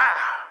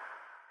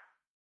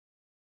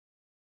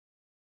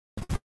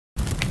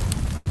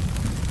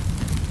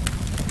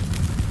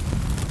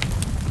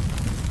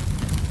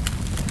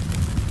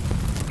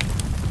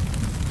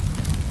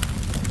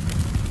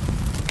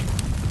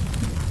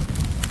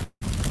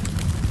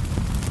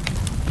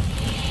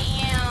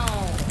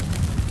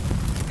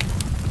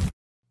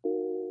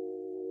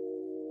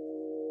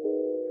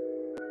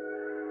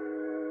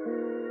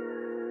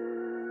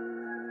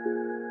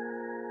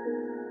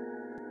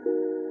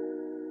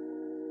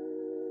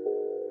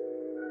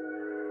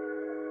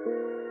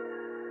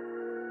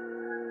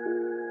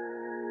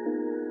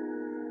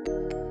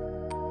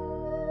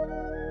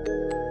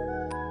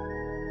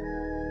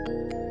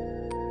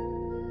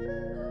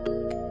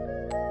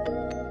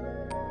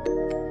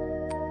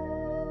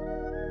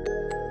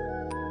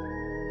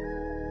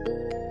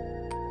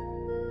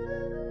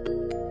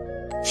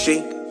 She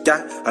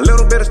got a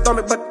little bit of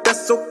stomach, but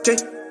that's okay.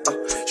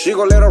 She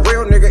gon' let a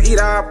real nigga eat.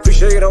 I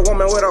appreciate a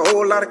woman with a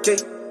whole lot of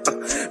cake.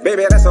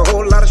 Baby, that's a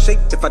whole lot of shake.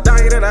 If I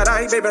die, then I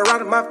die, baby,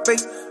 right in my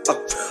face.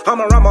 I'm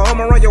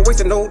around your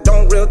waist and no,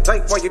 don't real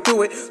tight while you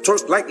do it.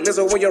 Twerk like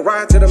Lizzo when you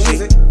ride to the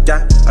music.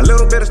 Got a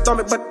little bit of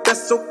stomach, but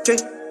that's okay.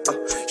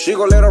 She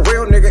gon' let a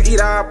real nigga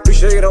eat. I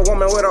appreciate a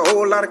woman with a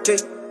whole lot of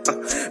cake.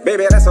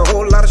 Baby, that's a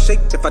whole lot of shake.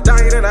 If I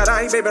die, then I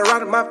die, baby,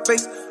 right in my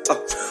face.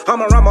 I'm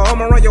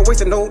around your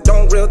waist and no,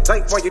 don't real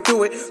tight while you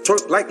do it.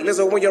 Twerk like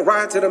Lizzo when you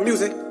ride to the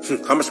music.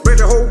 I'ma spread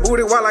your whole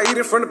booty while I eat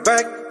it from the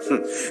back.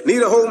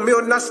 Need a whole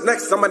meal, not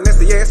snacks. I'm a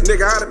nasty ass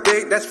nigga out of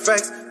date, that's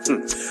facts.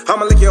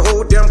 I'ma lick your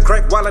whole damn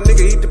crack while a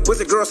nigga eat the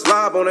pussy, girl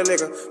slob on a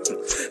nigga.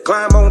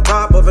 Climb on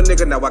top of a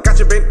nigga, now I got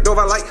you bent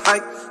over like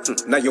height.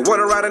 Now you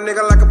wanna ride a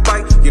nigga like a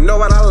bike, you know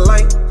what I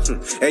like.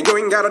 And you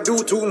ain't gotta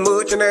do too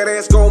much and that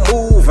ass gon'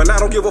 move. And I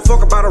don't give a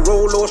fuck about a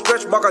roll or a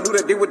stretch mark. I knew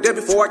that they were there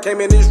before I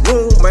came in this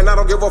room. And I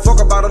don't give a fuck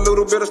about a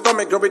little bit of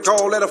stomach, girl, we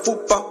call that a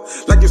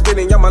fupa. Like you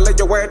spinning, I'ma lay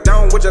your ass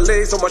down with your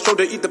legs on my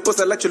shoulder, eat the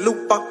pussy, let you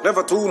loop up.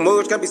 Never too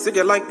much, can't be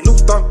singing like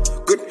Luther.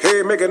 Good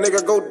head, make a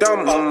nigga go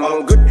dumb.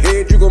 Good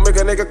head, you gon' make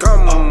a nigga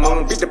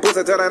come. Beat the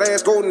pussy till that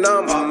ass go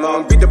numb.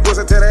 Beat the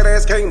pussy till that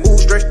ass can't move.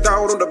 Stretched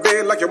out on the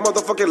bed like your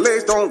motherfucking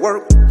legs don't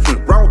work.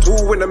 Round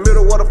 2 in the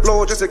middle of the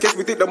floor, just in case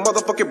we think the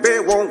motherfucking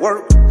bed won't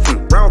work.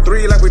 Round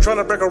 3 like we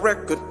tryna break a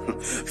record.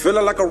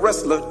 Feeling like a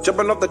wrestler,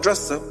 jumping off the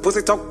dresser.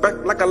 Pussy talk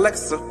back like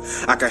Alexa.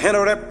 I can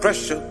handle that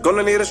pressure,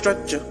 gonna need a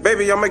stretcher.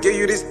 Baby, I'ma give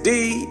you this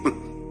D.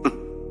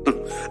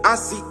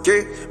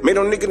 I-C-K, made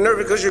no nigga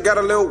nervous cause you got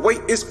a little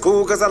weight. It's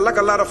cool cause I like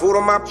a lot of food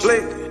on my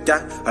plate.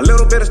 Got a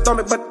little bit of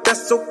stomach, but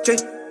that's okay.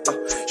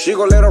 She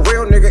gon' let a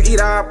real nigga eat.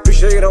 I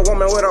appreciate a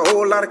woman with a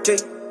whole lot of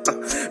cake.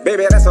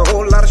 Baby, that's a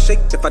whole lot of shake.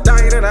 If I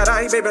die, then I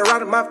die, baby,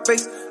 right in my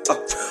face.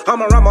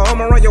 I'm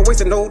around your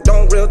waist and no,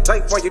 don't real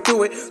tight while you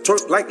do it.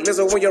 Twerk like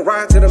Lizzo when you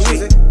ride to the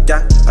music.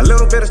 Got a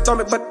little bit of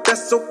stomach, but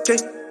that's okay.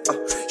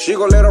 She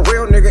gon' let a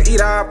real nigga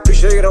eat. I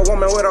appreciate a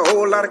woman with a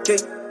whole lot of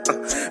cake.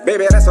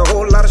 Baby, that's a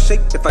whole lot of shake.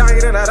 If I die,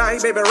 then I die,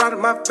 baby, right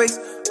in my face.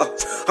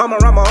 I'm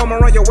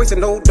around your waist and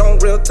no,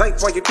 don't real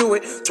tight while you do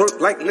it. Twerk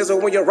like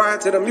Lizzo when you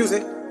ride to the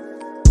music.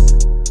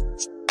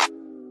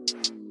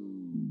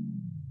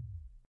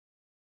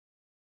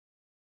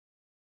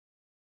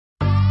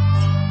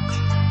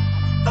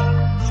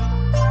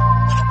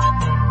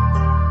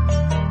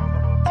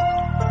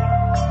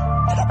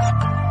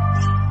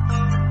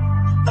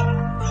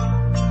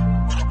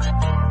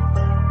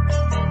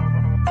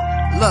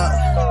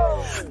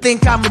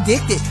 think I'm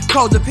addicted,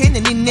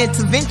 codependent in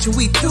intervention.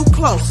 We too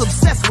close,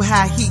 obsessed with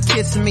how he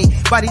kissing me.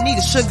 Body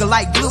needed sugar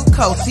like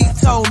glucose. He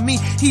told me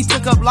he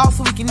took up law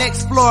so we can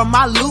explore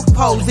my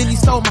loopholes. Then he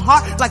stole my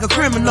heart like a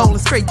criminal and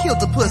straight killed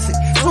the pussy.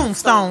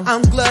 Tombstone.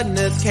 I'm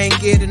gluttonous, can't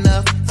get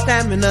enough.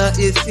 Stamina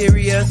is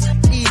serious.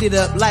 Eat it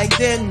up like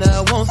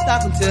dinner. Won't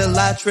stop until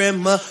I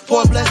tremor.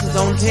 Pour blessings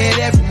on his head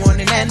every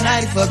morning. At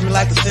night he fuck me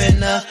like a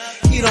sinner.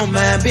 He don't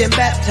mind being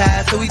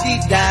baptized, so he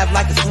deep dive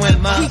like a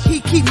swimmer. He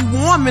keep me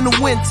warm in the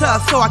winter,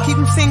 so I keep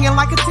him singing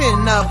like a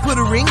tenor. Put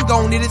a ring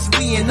on it, it's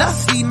me and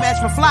us. He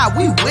match my fly,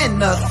 we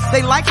winners.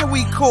 They like how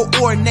we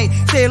coordinate,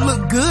 say it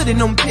look good in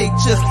them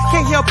pictures.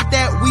 Can't help it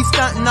that we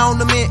stunting on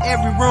them in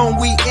every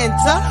room we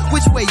enter.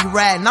 Which way you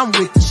riding? I'm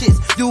with the shits.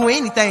 Do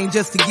anything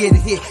just to get a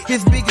hit.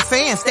 His biggest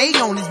fan stay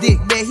on his dick,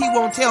 bet he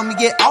won't tell me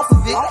get off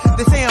of it.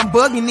 They say I'm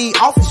bugging, need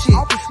off of shit.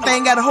 They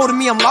ain't got a hold of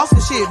me, I'm lost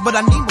in shit. But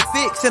I need my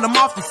fix, and I'm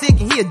off the sick,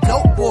 and he a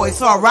dope boy,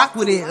 so I rock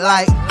with it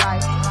like the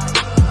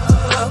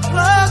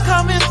plug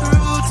coming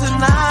through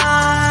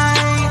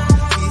tonight.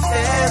 He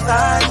says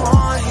I'm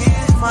on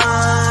his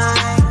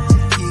mind.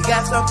 He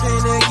got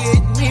something to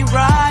get me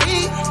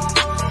right,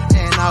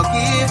 and I'll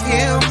give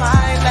him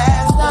my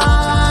last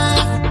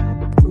time.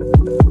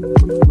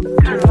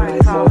 Turn the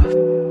lights off.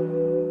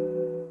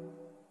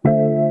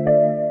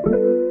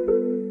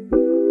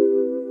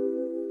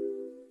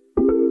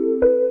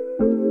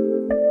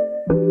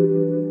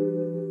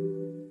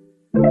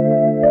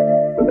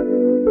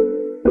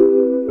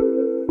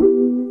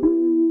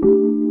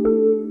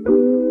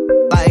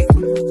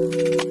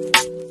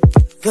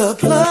 The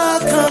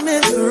plug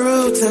coming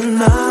through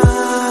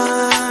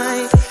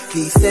tonight.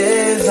 He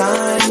says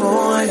I'm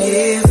on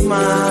his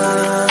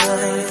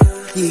mind.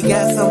 He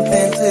got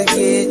something to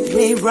get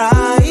me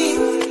right,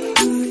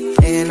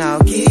 and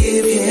I'll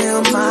give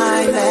him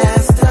my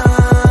last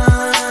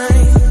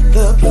time.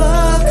 The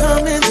plug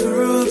coming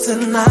through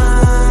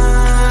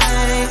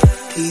tonight.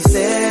 He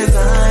says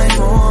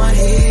I'm on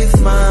his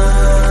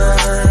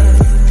mind.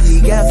 He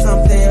got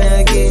something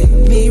to get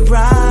me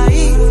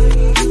right,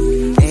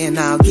 and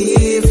I'll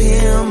give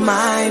him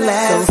my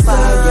last time.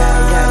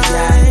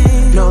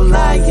 No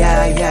lie,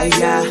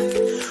 yeah.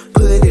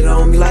 Put it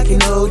on me like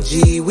an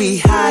OG. We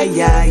high,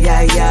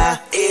 yeah.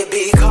 It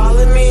be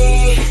calling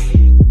me.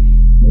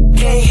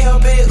 Can't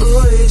help it,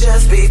 ooh, it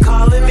just be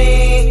calling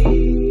me.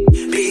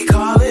 Be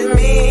calling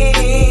me.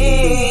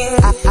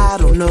 I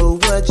don't know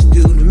what you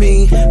do to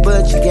me,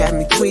 but you got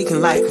me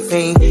tweaking like a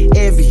fiend.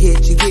 Every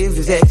hit you give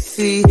is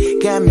ecstasy.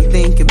 Got me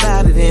thinking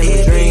about it in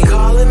my dream. Be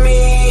calling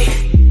me.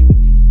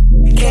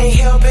 Can't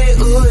help it,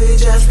 ooh, it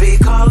just be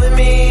calling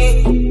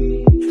me.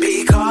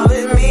 Be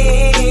calling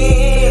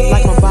me.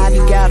 Like my body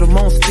got him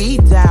on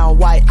speed dial,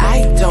 why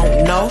I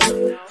don't know.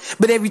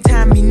 But every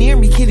time he near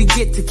me, kitty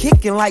get to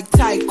kicking like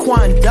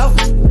Taekwondo.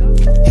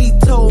 He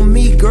told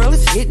me, girl,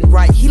 it's hitting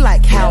right. He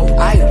like how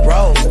I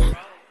roll.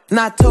 And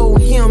I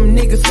told him,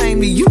 nigga,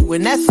 same to you,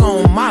 and that's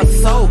on my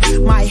soul.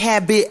 My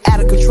habit out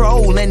of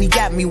control, and he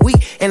got me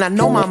weak. And I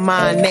know my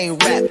mind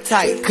ain't rap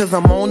tight, cause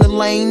I'm on the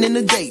lane in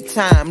the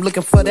daytime,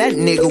 looking for that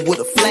nigga with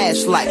a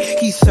flashlight.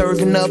 He's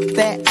serving up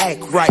that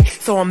act right,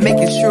 so I'm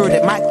making sure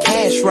that my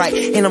cash right.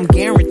 And I'm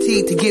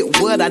guaranteed to get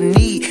what I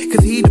need,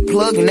 cause he the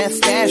plug and that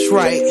stash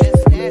right.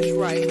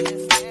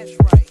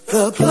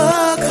 The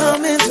plug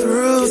coming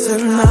through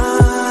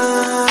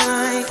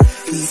tonight.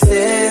 He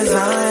says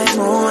I'm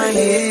on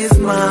his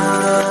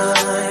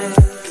mind.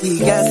 He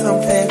got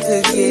something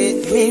to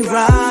get me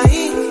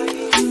right,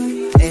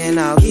 and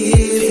I'll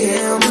give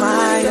him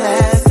my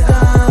last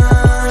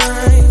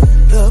time.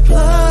 The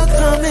plug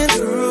coming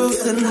through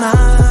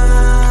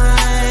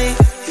tonight.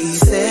 He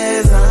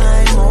says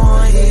I'm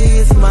on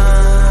his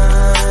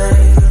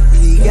mind.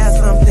 He got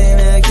something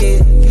to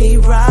get me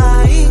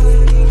right,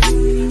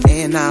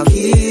 and I'll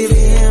give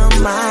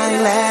him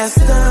my last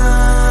time.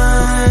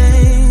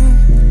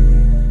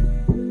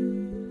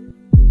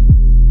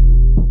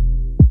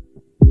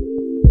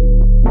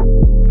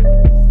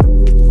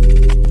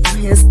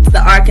 The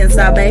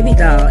Arkansas Baby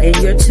Doll, and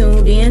you're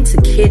tuned in to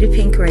Kitty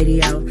Pink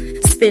Radio,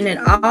 spinning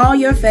all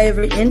your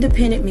favorite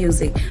independent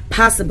music,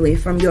 possibly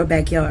from your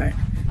backyard.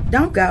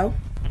 Don't go.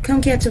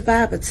 Come catch a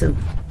vibe or two.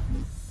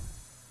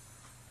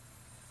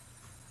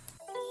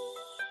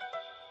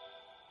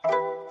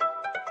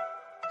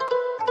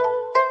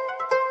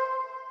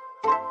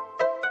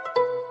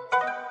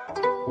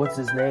 What's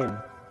his name?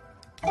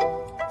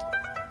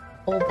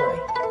 Old boy.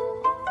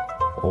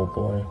 Old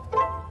boy.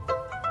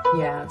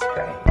 Yeah, it's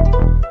great.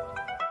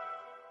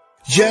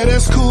 Yeah,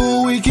 that's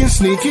cool, we can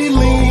sneaky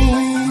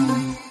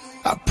lean.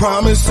 I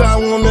promise I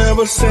won't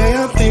ever say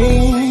a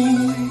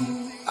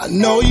thing. I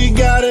know you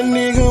got a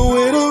nigga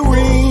with a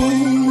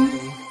ring,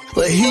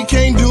 but he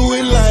can't do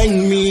it like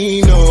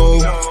me,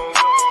 no.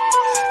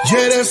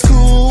 Yeah, that's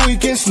cool, we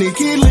can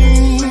sneaky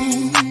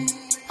lean.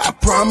 I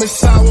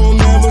promise I won't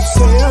ever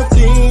say a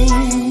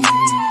thing.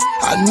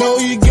 I know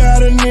you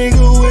got a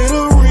nigga with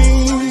a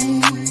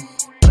ring,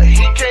 but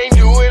he can't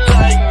do it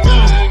like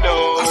me,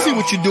 no. I see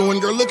what you're doing,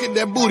 girl, look at that.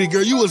 that booty,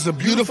 girl, you was a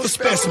beautiful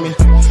specimen.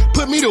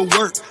 Put me to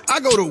work,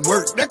 I go to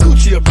work, that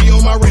coochie'll be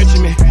on my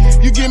regimen.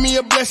 You give me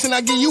a blessing,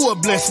 I give you a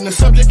blessing. The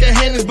subject at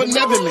hand is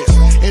benevolence,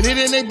 and it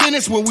ain't their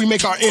business when we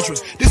make our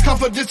entrance. This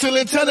confidential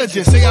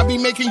intelligence, say I be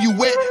making you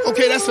wet,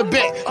 okay, that's a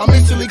bet. I'm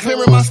instantly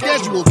clearing my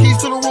schedule, keys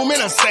to the room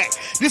in a sack.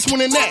 This one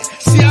and that,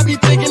 see I be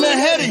thinking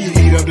ahead of you.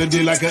 Heat up the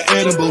dick like an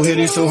edible, hit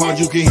it so hard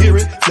you can hear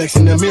it. Flex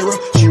in the mirror,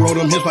 she roll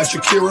them hips like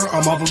Shakira.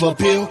 I'm off of a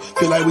pill,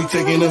 feel like we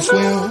taking a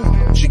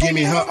swim. She give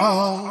me her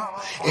all,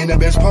 and the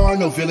best part,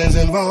 no feelings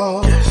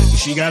involved.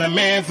 She got a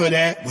man for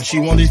that, when she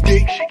want his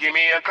dick, she give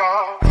me a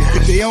call.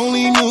 If they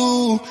only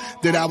knew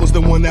that I was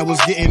the one that was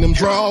getting them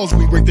draws.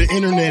 We break the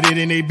internet, it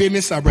ain't their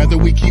business. I'd rather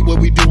we keep what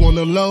we do on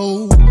the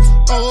low.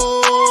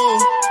 Oh,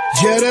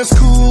 yeah, that's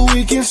cool,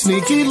 we can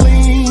sneak it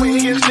lean.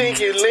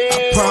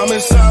 I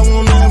promise I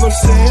won't ever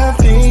say a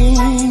thing.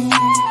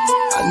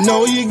 I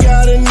know you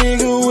got a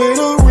nigga with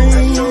a ring,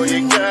 I know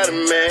you got a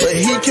man, but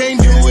he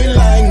can't do it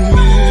like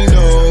me,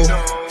 no.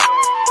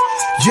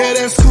 Yeah,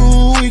 that's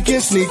cool, we can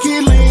sneak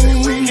it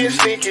lean.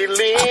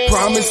 I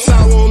promise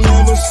I won't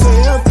ever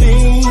say a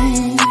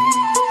thing.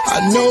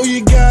 I know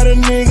you got a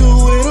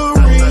nigga with a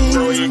ring, I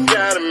know you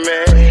got a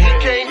man, but he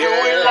can't do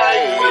it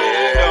like me,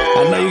 no.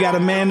 I know you got a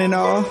man and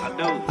all,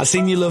 I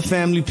seen your little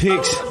family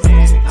pics.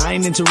 I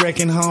ain't into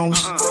wrecking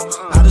homes,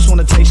 I just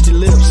wanna taste your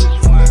lips.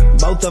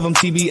 Both of them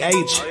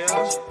TBH,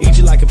 eat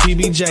you like a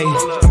PBJ.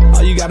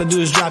 All you gotta do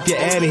is drop your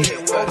addy,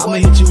 I'ma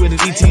hit you with an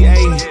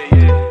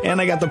ETA.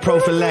 And I got the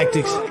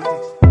prophylactics,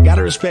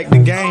 gotta respect the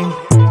game.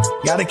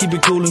 Gotta keep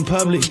it cool in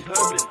public,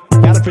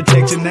 gotta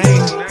protect your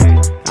name.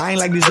 I ain't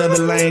like these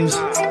other lames,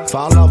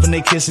 fall off and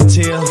they kiss and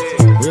tell.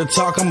 Real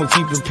talk, I'ma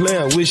keep it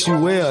player, wish you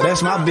well,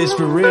 that's my bitch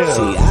for real.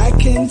 See, I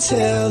can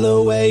tell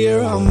the way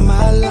you're on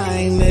my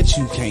line that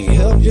you can't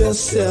help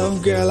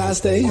yourself, girl, I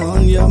stay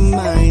on your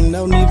mind.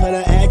 No need for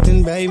the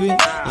acting, baby,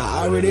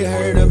 I already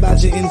heard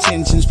about your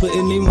intentions,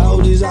 putting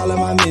emojis all of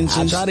my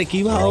mentions. I try to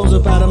keep hoes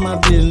up out of my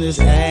business,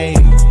 ayy.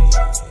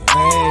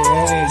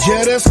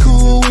 Yeah, that's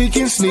cool, we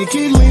can sneak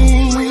it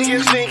lean.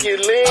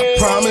 I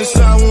promise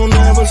I won't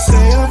ever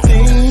say a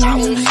thing.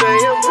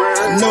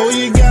 I know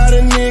you got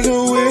a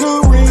nigga with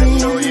a ring, I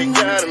know you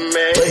got a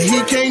man, but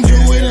he can't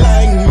do it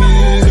like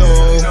me, no.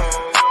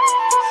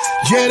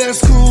 Yeah,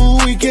 that's cool,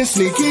 we can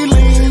sneak it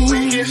lean.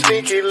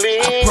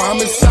 I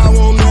promise I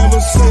won't ever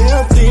say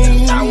a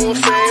thing. I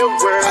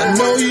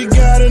know you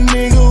got a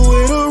nigga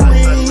with a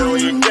ring, I know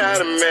you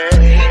got a man,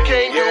 he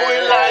can't do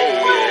it like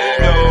me,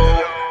 no.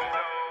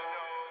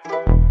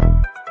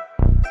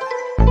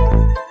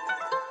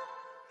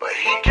 But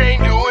he can't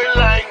do it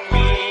like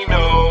me, no.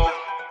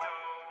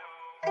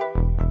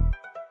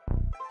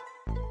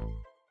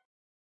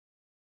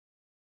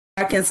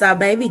 Arkansas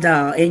Baby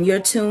Doll, and you're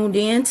tuned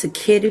in to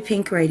Kitty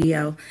Pink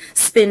Radio,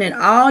 spinning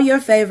all your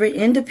favorite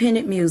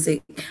independent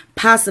music,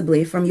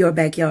 possibly from your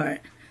backyard.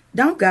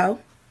 Don't go.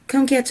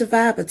 Come catch a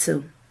vibe or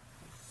two.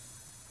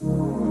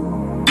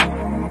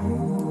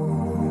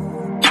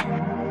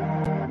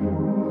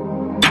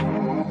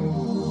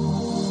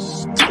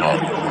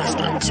 Tired of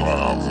wasting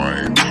time,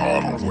 man.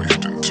 Tired of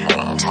wasting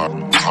time.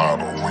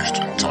 Tired of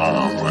wasting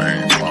time,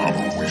 man. Tired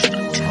of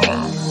wasting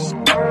time.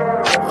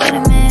 Wait a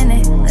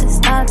minute, let's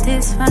start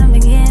this from the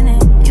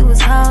beginning. You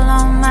was all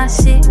on my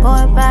shit,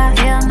 boy, by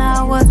hell no,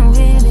 I wasn't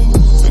really.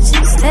 But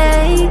you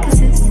stayed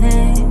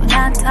consistent. When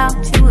I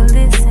talked, you would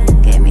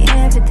listen. Gave me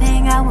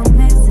everything I was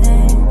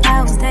missing.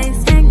 I was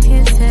days and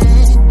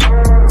kisses.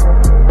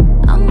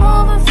 I'm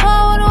moving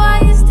forward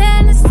while you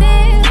standing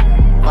still.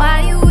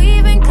 Why you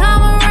even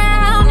come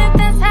around if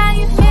that's how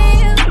you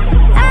feel?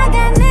 I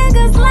got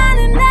niggas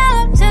lining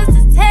up just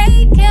to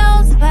take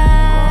your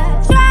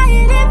spot. Try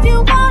it if you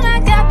want, I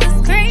got the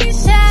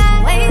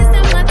screenshot.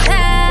 Wasting my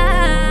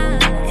time,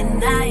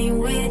 and I ain't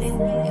with it.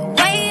 You're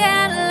way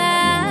out of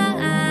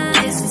line,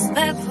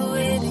 disrespectful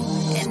with it.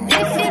 And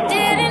if you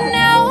didn't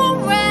know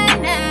right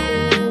now,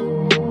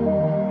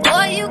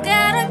 boy, you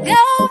gotta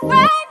go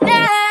right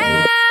now.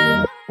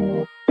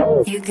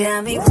 You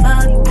got me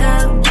fucked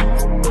up.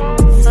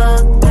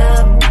 Fucked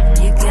up,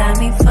 you got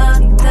me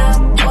fucked up.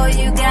 Boy,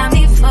 you got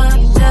me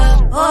fucked up.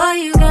 Boy,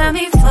 you got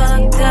me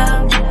fucked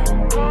up.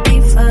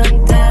 Me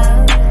fucked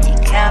up. You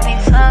got me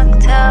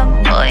fucked up.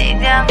 Boy, you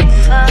got me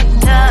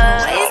fucked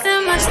up.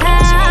 Wasting my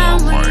time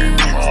with you.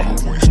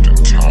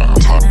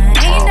 I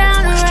ain't down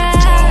to ride.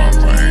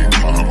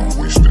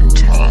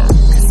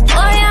 Cause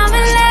boy, I'm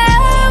in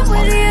love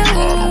with you.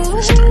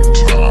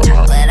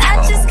 But I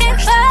just can't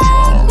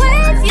fuck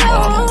with you.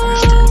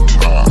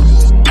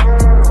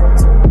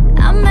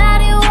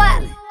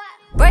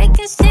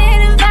 Breaking shit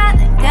and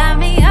violent, got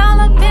me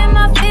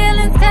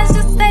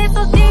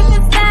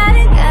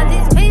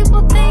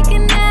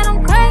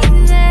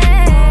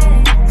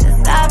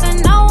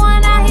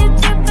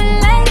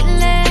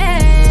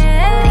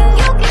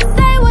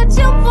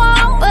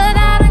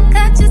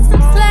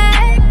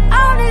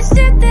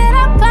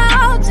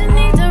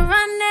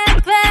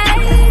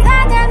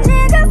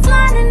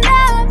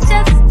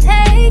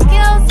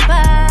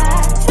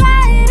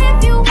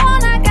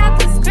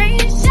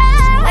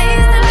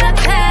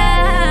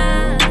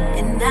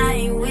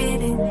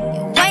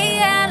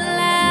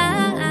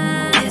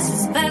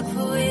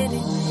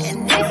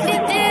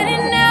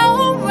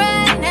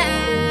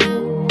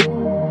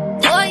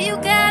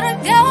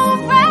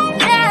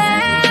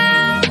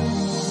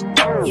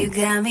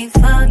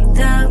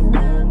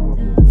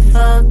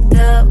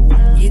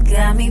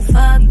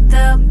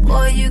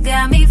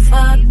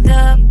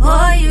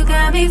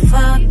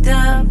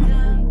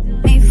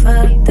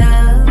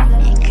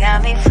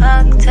me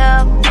fucked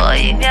up. Boy,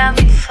 you got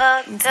me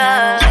fucked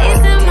up.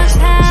 Wasting my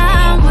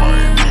time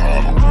with you.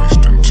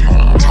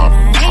 I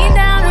ain't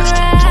down to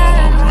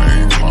ride.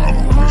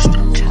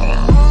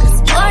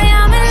 Boy,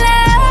 I'm in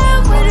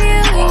love with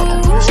you.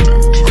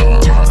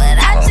 But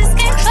I just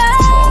can't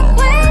fuck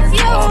with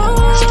you.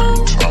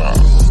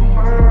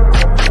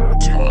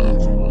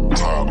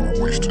 Tired of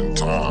wasting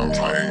time, I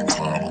ain't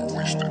tired of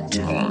wasting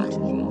time.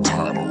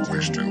 Tired of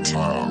wasting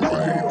time, I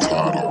ain't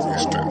tired of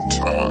wasting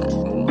time.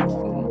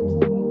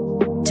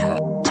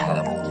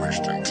 Tired of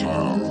wasting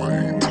time, I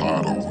ain't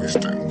tired of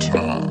wasting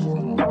time.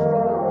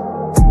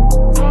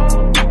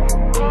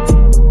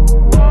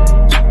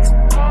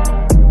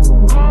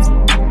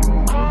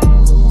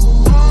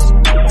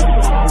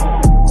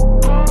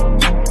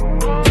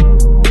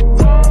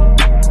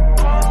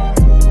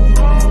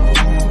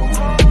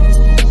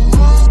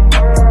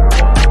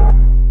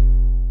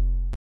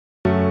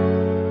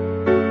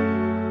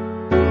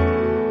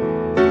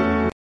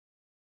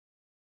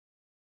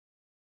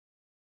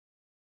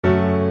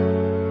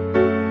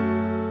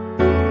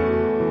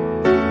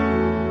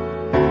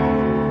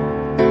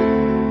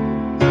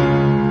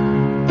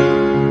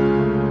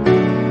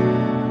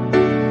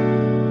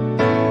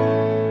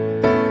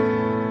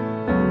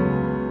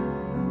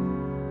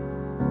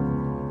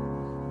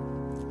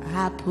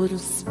 I put a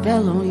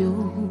spell on you.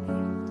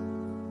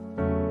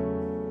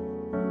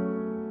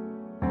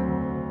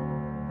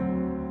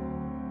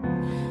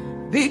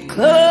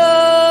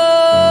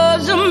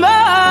 Because you're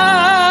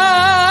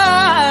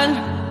mine.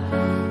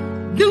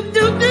 Do, do,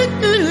 do,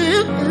 do,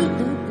 do,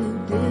 do, do,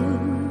 do.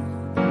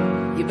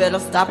 You better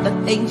stop the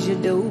things you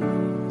do.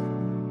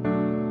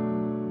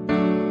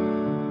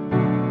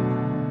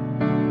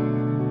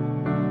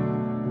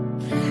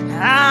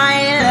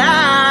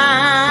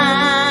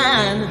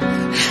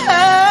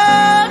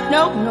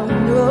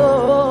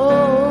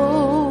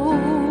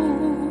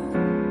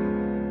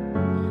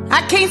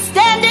 I can't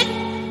stand it.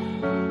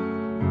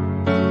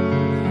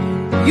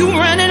 You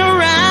running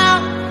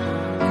around.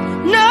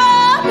 No,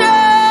 no,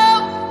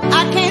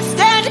 I can't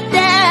stand it,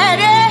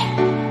 Daddy.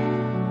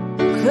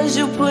 'Cause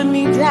you put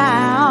me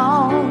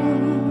down.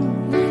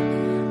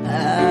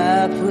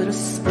 I put a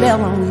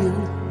spell on you.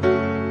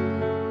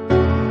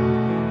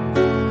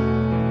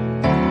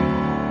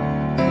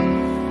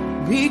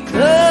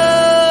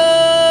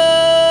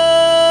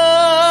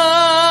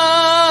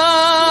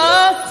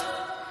 Because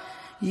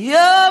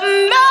you're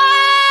mine.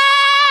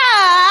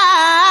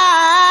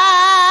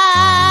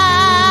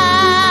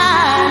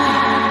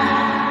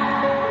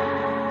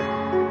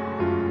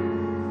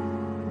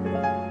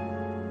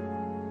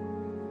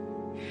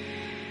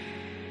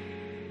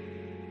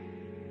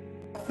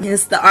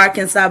 It's the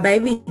Arkansas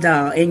Baby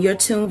Doll, and you're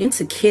tuned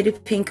into Kitty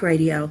Pink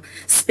Radio,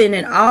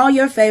 spinning all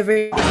your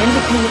favorite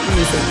independent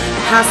music,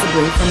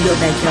 possibly from your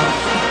backyard.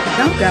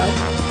 Don't go.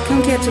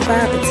 Come catch a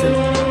vibe or two.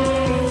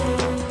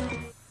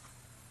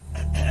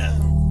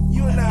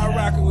 You and I are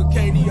rocking with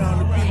KD on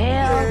the beat.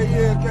 Hell,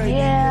 KD.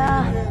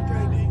 yeah.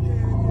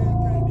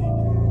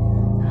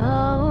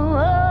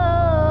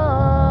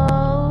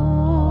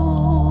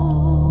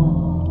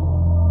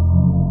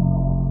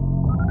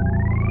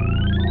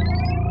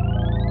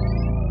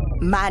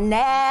 My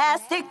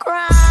nasty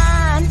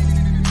grind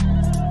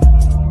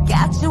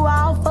got you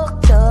all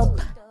fucked up.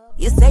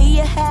 You say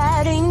you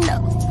had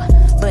enough,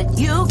 but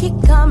you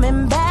keep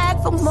coming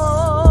back for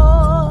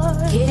more.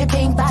 Kitty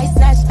Pink bite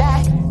snatch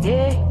back,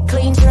 yeah.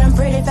 Clean, trim,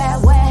 pretty, fat,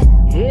 wet,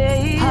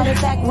 yeah. Heart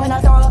attack when I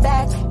throw it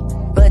back,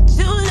 but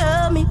you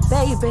love me,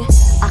 baby.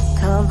 Our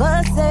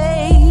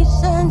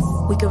conversations,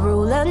 we could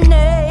rule a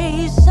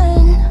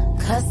nation.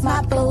 'Cause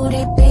my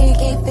booty big,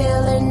 keep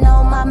feeling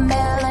on my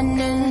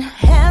melanin.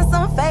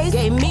 Handsome face,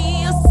 gave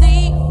me a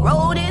seat,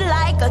 rode it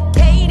like a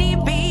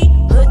KDB.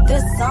 Put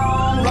this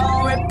song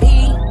on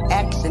repeat.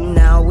 Action,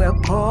 now we're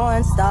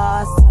porn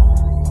stars.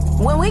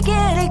 When we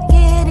get it,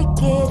 get it,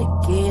 get it,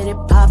 get it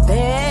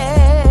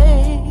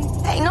poppin'.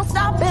 Ain't no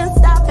stopping,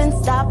 stopping,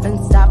 stopping,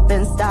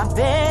 stopping,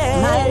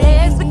 stopping. My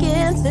legs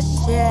begin to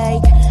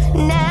shake,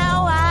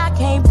 now I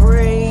can't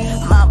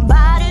breathe. My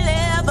body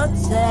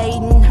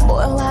levitating.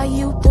 Boy, why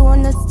you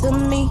doing this to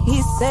me?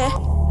 He said,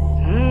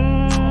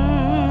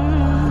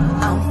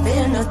 I'm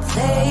finna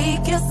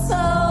take your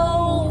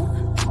soul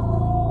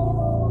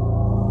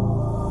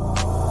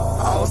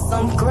on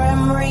some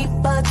Grim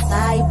Reaper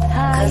type,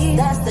 'cause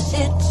that's the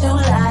shit you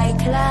like.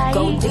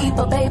 Go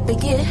deeper, baby,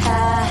 get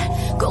high.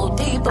 Go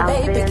deeper,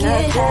 baby,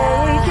 get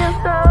high.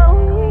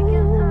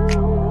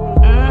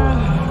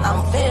 I'm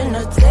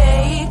finna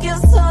take your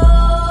soul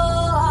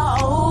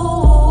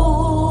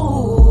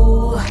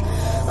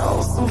on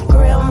some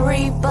Grim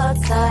Reaper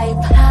type,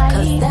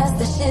 'cause that's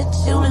the shit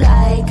you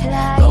like.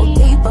 Go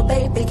deeper,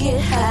 baby,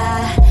 get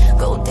high.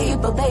 Go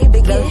deeper,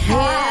 baby, get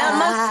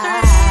high.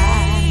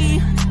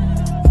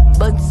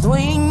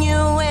 Between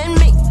you and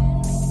me,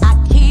 I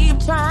keep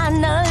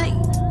trying to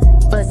leave,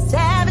 but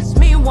savage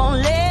me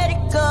won't let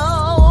it go.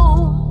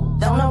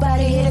 Don't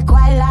nobody hit it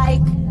quite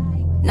like,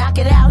 knock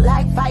it out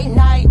like fight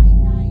night.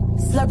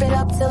 Slurp it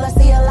up till I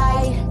see a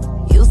light.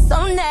 You so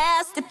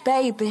nasty,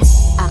 baby.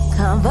 Our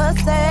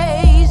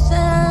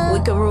conversation,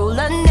 could rule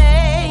a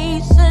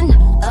nation.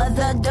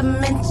 Other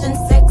dimension,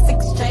 sex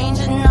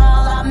exchanging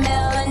all our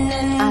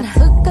melanin. I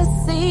took a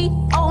seat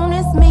on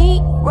his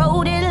meat,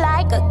 wrote it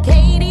like a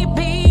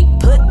KDB.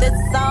 Put this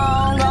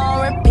song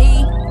on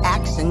repeat.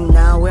 Action,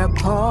 now we're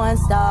porn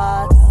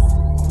stars.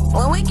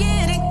 When we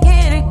get it,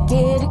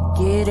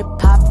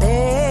 poppin'.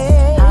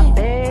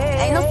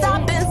 Ain't no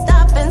stopping.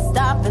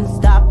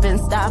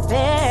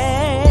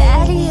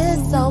 Daddy,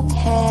 it's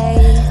okay.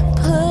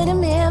 Put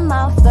him in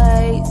my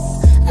face.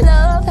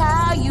 Love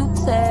how you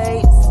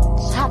taste.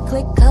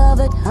 Chocolate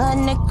covered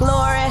honey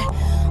glory.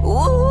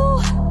 Ooh,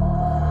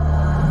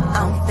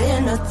 I'm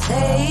finna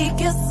take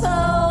your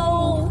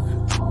soul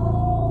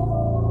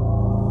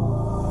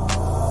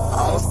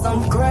on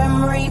some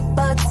Grim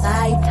Reaper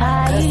type.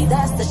 Cause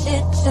that's the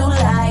shit you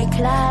like.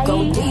 Go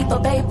deeper,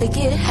 baby,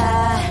 get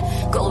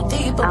high. Go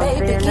deeper,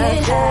 baby,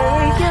 get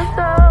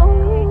high.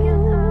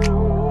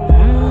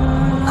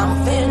 I'm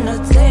finna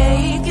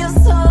take your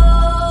soul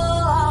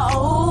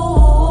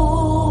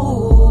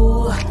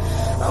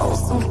on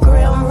some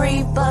Grim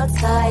Reaper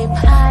type.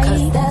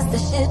 Cause that's the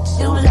shit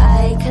you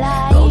like.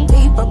 Go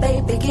deeper,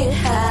 baby, get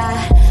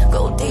high.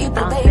 Go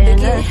deeper, baby,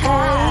 get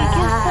high.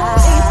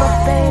 Deeper,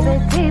 baby,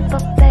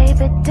 deeper,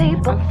 baby,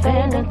 deeper. I'm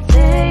finna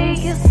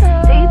take your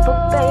soul. Deeper,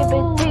 baby,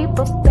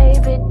 deeper,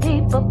 baby,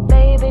 deeper,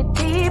 baby,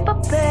 deeper,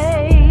 baby.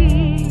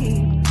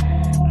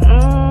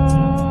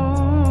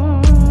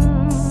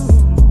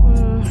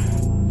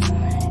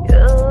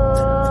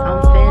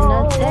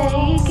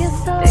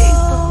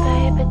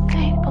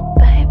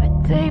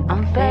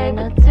 I'm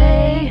finna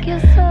take your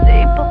soul.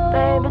 Deeper,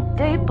 baby,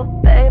 deeper,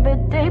 baby,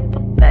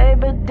 deeper,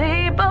 baby,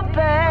 deeper,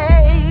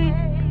 baby.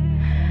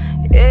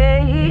 Yeah,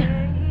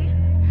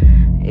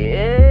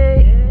 yeah,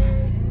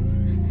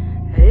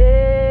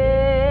 yeah.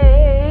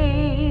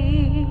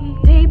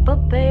 Deeper,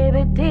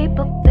 baby,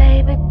 deeper,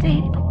 baby,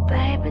 deeper,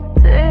 baby,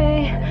 deeper,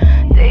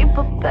 baby,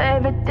 deeper,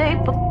 baby,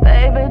 deeper,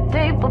 baby,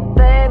 deeper,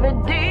 baby,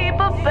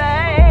 deeper,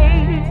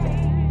 baby,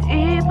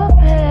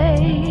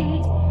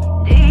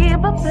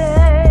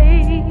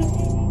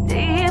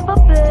 deeper,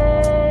 baby.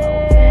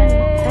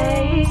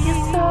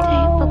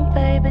 Deeper,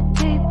 baby,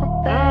 deeper,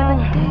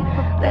 baby,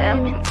 deeper, let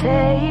me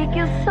take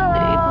your soul.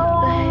 Deeper,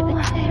 baby,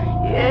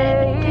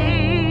 yeah,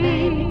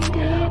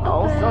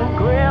 on some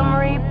Grim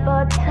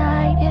Reaper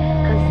type.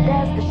 Cause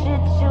that's the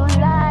shit you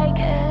like.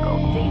 Go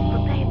deeper,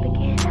 baby,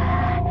 get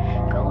high.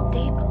 Go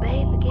deeper,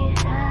 baby, get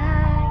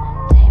high.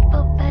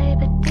 Deeper,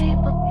 baby,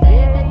 deeper,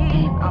 baby,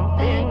 deeper. I'm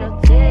finna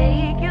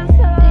take your soul.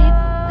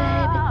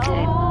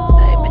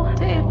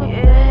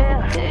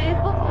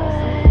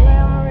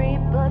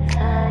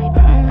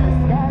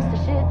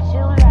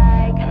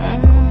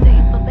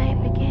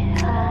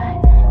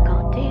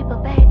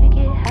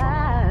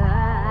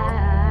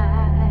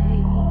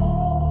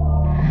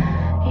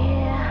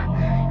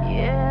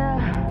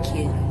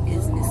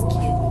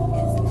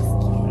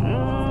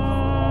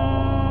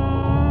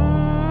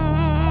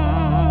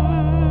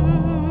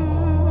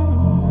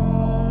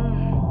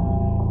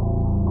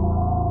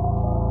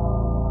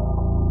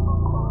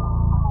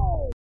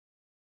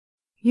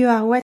 You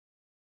are what?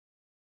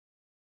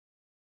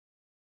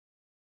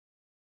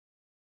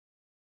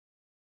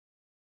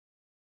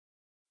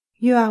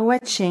 You are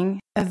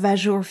watching a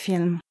visual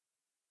film,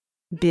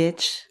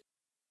 bitch.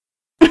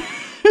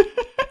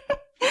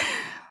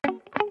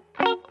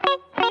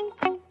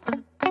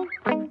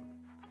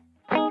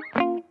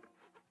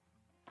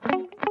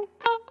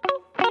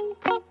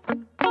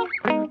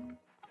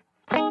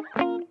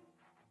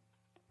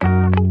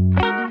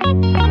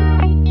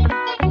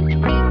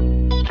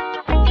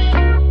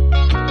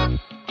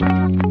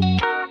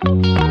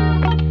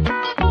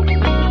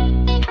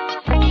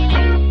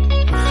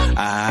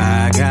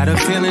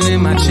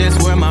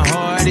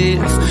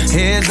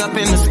 Up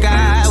in the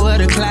sky where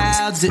the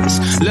clouds is.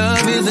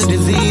 Love is a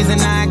disease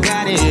and I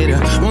got it.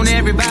 Want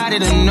everybody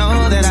to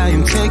know that I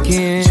am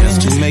taking.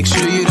 Just to make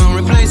sure you don't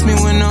replace me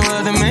with no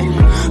other man.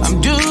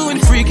 I'm doing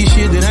freaky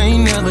shit that I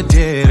ain't never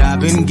did. I've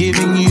been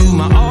giving you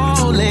my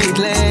all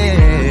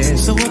lately.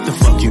 So what the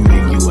fuck you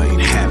mean you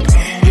ain't happy?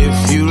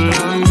 If you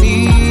love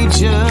me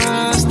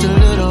just a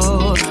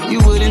little, you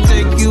wouldn't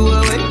take you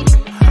away.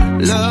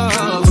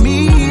 Love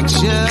me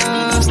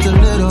just a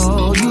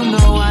little, you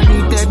know I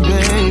need that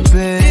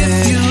baby.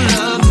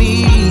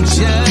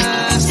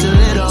 Just a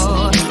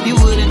little, you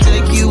wouldn't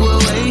take you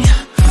away.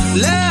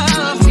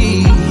 Love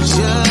me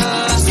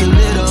just a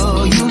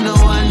little, you know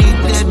I need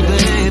that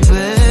baby.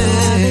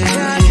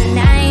 I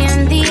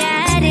am the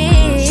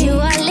addict. You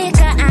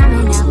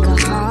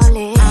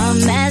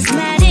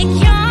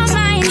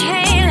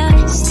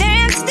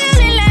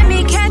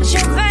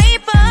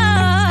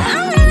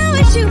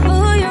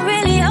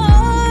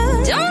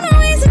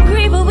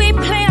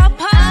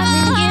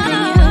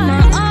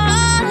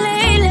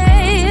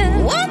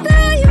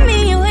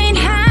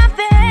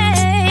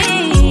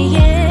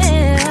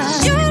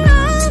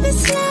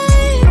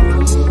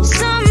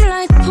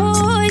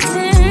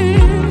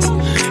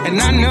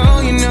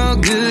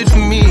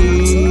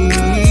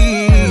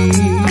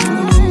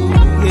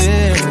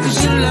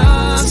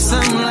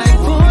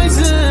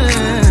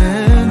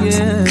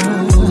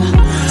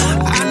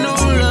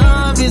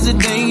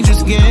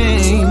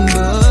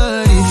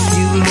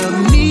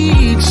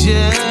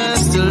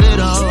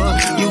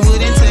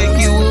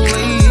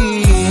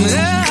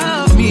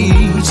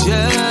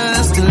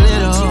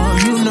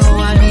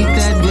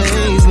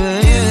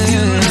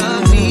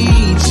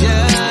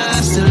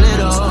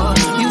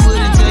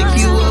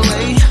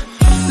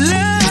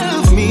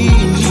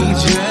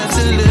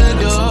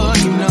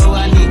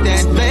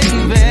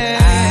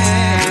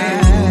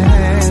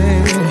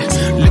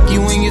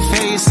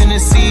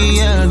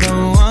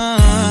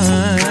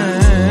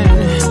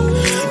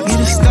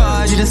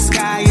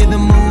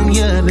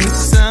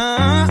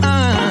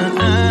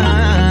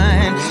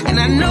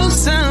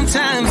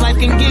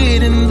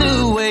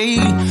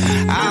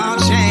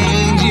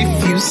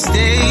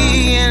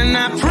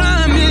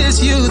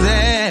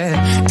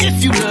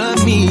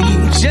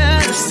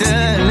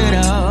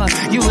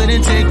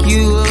take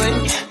you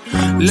away.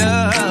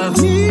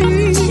 Love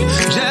me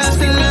just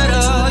a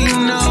little, you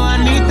know I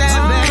need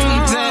that,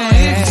 baby.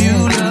 If you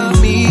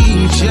love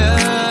me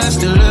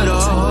just a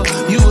little,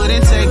 you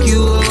wouldn't take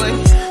you away.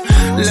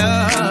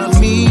 Love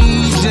me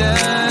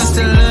just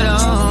a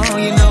little,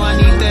 you know I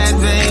need that,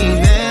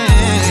 baby.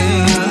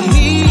 Love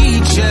me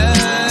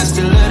just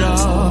a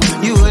little,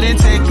 you wouldn't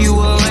take you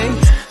away.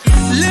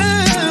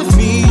 Love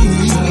me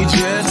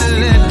just a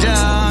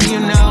little, you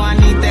know I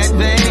need that,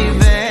 baby.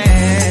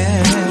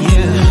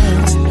 Yeah,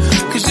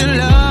 'cause your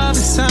love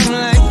is something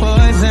like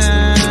poison.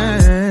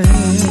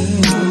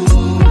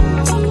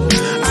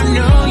 I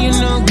know you're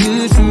no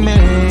good for me,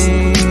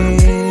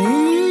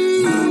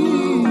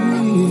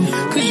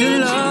 'cause your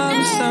love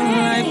is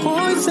something like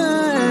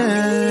poison.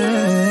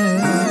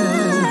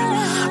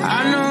 I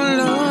know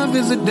love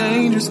is a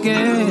dangerous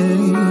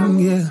game,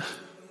 yeah.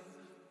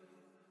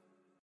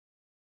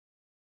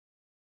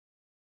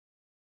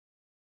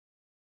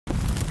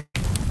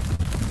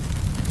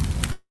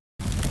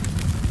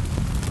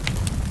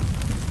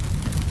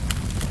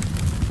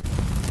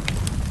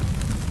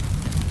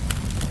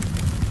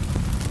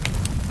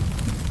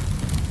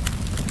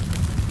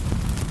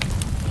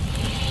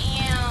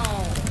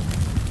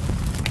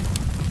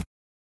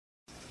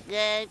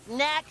 The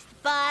next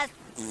bus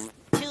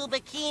to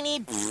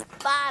Bikini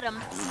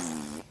Bottom.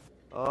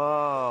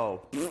 Oh,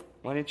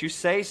 why didn't you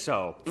say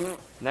so?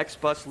 Next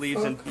bus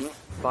leaves in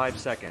 5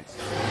 seconds.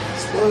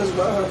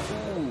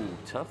 Ooh,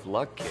 tough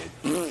luck, kid.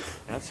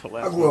 That's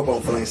hilarious. I grew up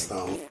on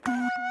Flintstone.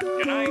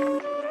 Good night.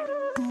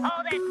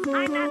 Hold it,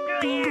 I'm not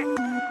through here.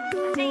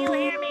 Do you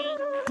hear me?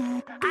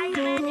 I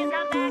demand you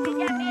come back and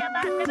get me a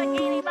bus to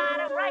Bikini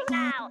Bottom right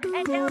now.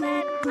 Until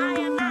then, I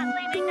am not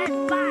leaving this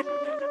spot.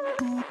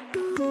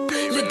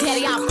 Lil'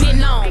 daddy, I've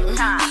been on.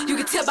 You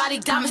can tell by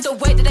these diamonds the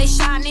way that they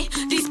shining.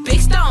 These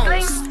big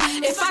stones.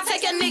 If I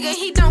take a nigga,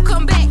 he don't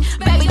come back.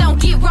 Baby, don't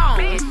get wrong.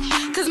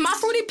 'Cause my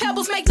fruity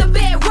pebbles make the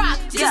bed rock.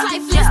 Just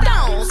like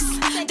Flintstones.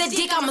 That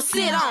dick I'ma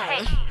sit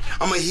on.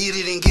 I'ma hit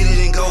it and get it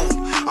and go.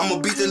 I'ma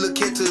beat the little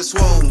cat to the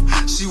swole.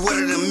 She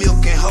wetter than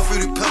milk and her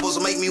fruity pebbles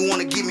make me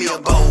wanna give me a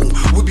bowl.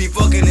 We be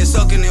fucking and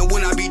sucking and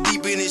when I be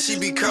deep in it, she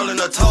be curling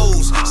her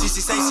toes. She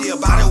say she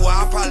about it, well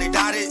I probably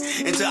doubt it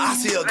until I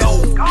see her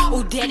go.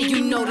 Oh daddy,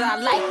 you know that I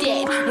like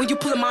that. When you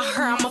pull in my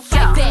hair, I'ma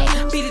fight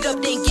that. Beat it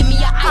up, then give me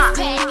an ice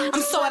pack.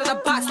 I'm so out of the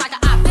box like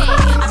an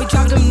iPad. I be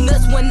driving them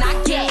nuts when I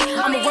get.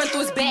 I'ma run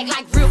through his bag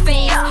like real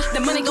fast.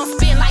 The money gon'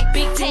 spin like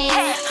big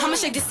tags. I'ma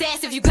shake this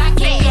ass if you got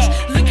cash.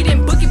 Look at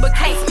them bookie, but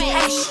can't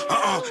smash.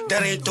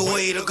 That ain't the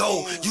way to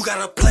go. You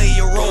gotta play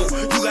your role.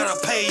 You gotta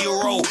pay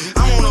your role.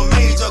 I'm on a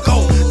major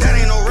go. That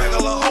ain't no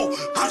regular hoe.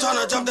 I'm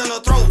tryna jump down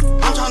the throat.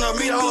 I'm tryna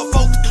meet all the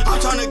folks. I'm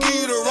tryna give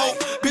you the rope.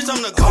 Bitch,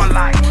 I'm the goat.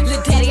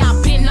 Lil' daddy,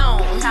 I've been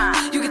on.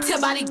 You can tell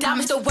by these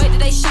diamonds the way that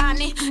they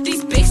shining.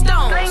 These big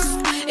stones.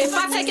 If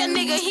I take a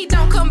nigga, he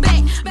don't come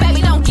back.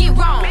 Baby, don't get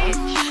wrong.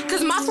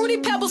 'Cause my fruity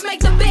pebbles make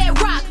the bed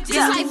rock.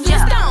 Just like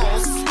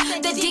Flintstones.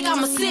 That dick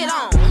I'ma sit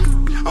on.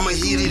 I'ma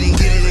hit it and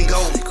get it and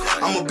go.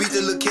 I'ma beat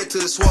the little cat to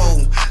the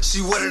swole.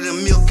 She wetter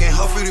than milk and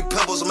her fruity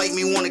pebbles make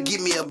me wanna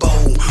give me a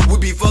bowl. We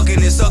be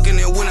fucking and sucking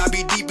and when I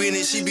be deep in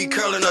it, she be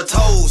curling her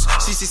toes.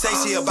 She say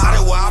she about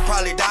it, well I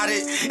probably doubt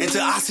it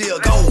until I see her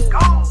go.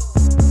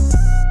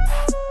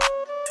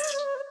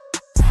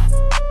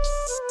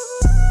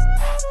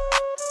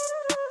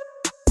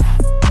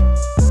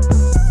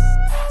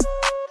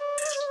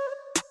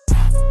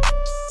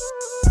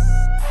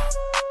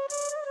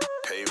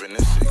 Paving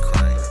this shit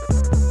crank.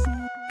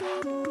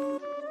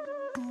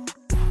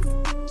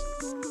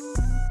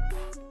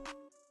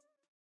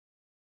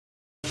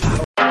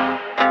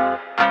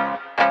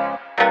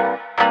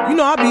 You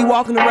know, I be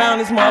walking around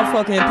this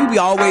motherfucker and people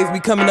always be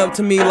coming up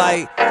to me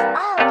like,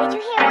 Oh, did you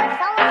hear what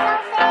so-and-so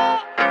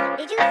said?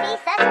 Did you see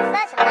such and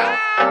such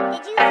live?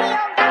 Did you see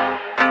your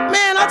girl?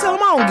 man, I tell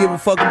them I don't give a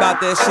fuck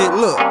about that shit.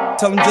 Look,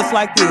 tell them just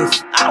like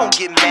this. I don't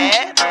get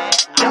mad.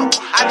 No,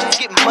 I just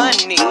get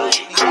money.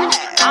 Yeah,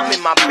 I'm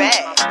in my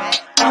bag.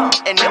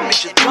 And them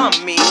bitches bump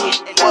me.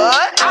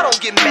 What? I don't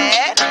get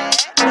mad.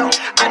 No,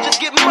 I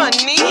just get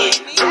money.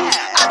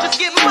 Yeah, I just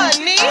get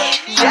money.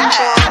 Yeah,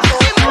 I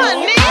just get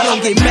money. I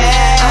don't get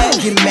mad. I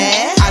don't get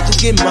mad. I just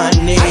get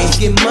money. I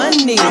just get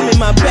money. I'm in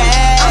my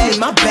bag. I'm in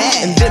my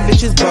bag. And them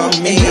bitches bump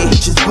me.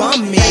 Bitches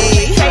bump me.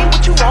 Say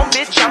what you want,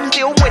 bitch. I'm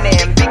still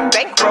winning. Big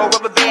bankroll,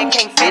 rubber band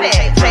can't fit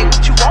it. Say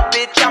what you want,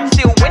 bitch. I'm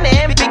still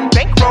winning. Big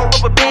bankroll,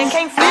 rubber band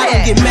can't fit it. I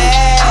don't get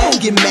mad. I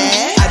don't get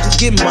mad. I just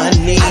get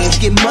money. I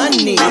just get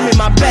money. I'm in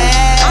my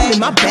bag. I'm in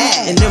my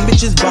bag. And them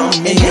bitches bump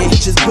me.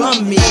 Bitches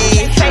bump me.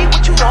 Say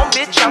what you want,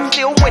 bitch. I'm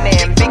still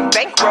winning. Big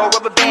bankroll,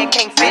 rubber band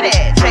can't fit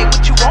it. Say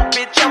what you want,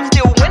 bitch. I'm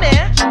still winning.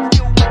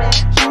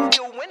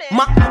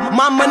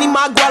 My money,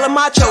 my guala,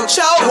 my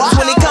cho-cho.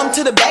 When it comes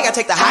to the bag, I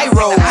take the high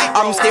road.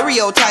 I'm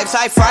stereotypes,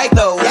 I fright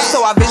those.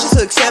 So I vision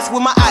success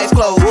with my eyes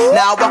closed.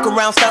 Now I walk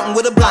around stunting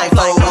with a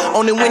blindfold.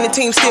 On the winning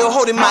team, still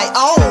holding my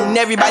own.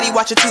 Everybody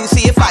watching to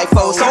see if I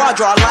fold. So I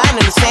draw a line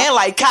in the sand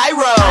like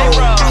Cairo.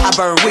 I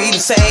burn weed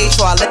and sage,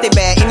 so I let that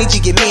bad energy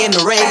get me in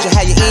the rage. Or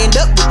how you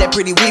end up with that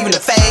pretty weave in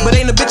the fade. But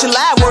ain't a bitch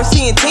alive worth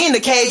seeing 10 in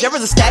the cage. I'd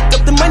rather stack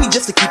up the money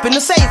just to keep in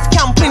the safe.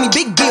 Counting plenty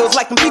big bills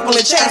like them people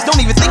in Chase.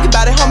 Don't even think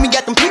about it, homie,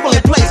 got them people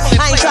in place.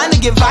 I ain't trying to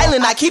get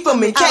violent, I keep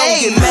them in cage.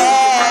 I don't get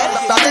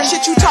mad about that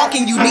shit you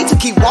talking. You need to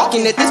keep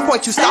walking. At this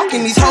point you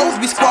stalking. These hoes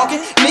be squawking,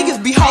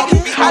 niggas be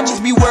hawking. I just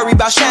be worried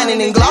about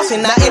shining and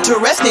glossing. Not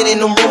interested in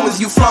them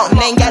rumors you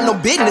flaunting. Ain't got no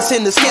business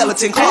in the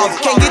skeleton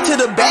closet. Can't get to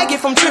the bag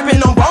if I'm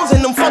tripping on bones.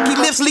 And them funky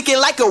lips leaking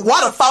like a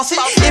water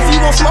faucet. If you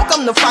want smoke,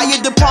 I'm the fire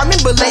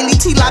department. But lately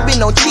T-Live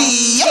been on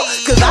chill.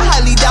 Cause I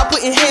highly doubt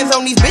putting hands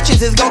on these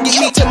bitches is gon' get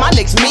me to my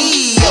next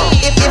meal.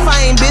 If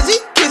I ain't busy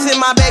kissing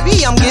my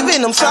baby, I'm giving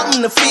them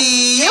something to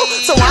feel.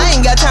 So I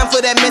ain't got time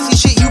for that messy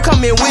shit you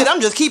come in with. I'm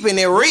just keeping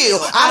it real.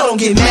 I don't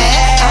get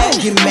mad, I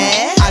don't get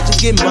mad. I just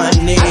get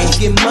money,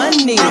 get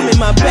money. I'm in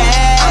my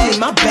bag, I'm in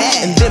my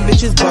bag. And them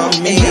bitches bum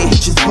me,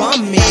 bitches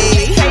bum me.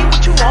 Say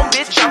what you want,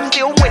 bitch, I'm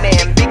still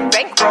winning. Big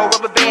bankroll,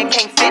 rubber band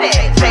can't fit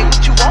it. Say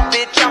what you want,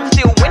 bitch, I'm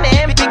still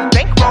winning. Big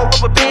bankroll,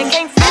 rubber band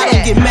can't fit it. I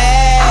don't get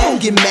mad, I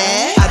don't get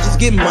mad. I just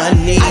get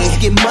money, I just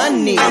get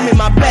money. I'm in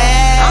my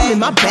bag, I'm in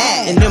my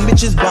bag. And them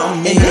bitches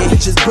bum me,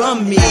 bitches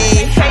bum me.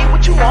 Say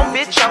what you want,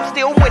 bitch, I'm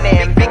still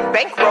winning. Big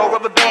bankroll,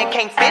 rubber band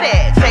can't fit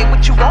it. Say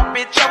what you want,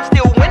 bitch, I'm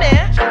still winning.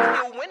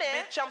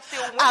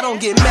 I don't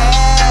get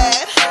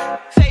mad.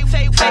 Say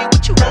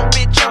what you want,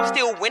 bitch, I'm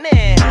still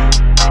winning.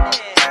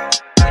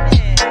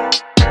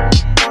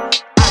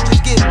 I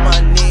just get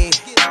money.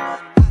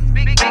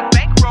 Big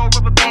bankroll,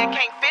 rubber band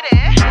can't fit it.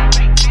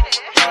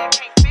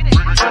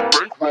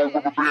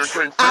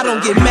 I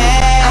don't get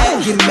mad, I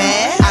don't get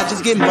mad. I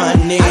just get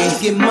money, I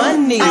just get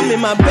money. I'm in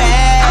my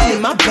bag, I'm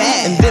in my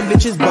bag. And them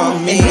bitches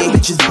bum me,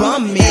 bitches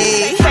bum me.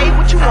 Say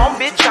what you want,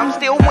 bitch, I'm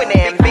still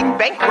winning. Big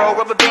bankroll,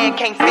 rubber band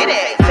can't fit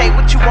it. Say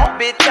what you want,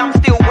 bitch, I'm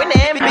still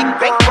winning. Big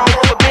bankroll,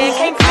 rubber band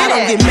can't fit it. I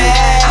don't get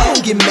mad, I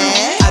don't get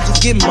mad. I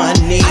just get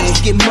money, I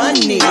just get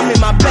money. I'm in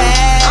my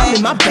bag, I'm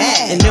in my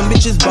bag. And them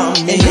bitches bum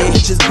me,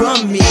 bitches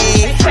bum me.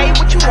 Say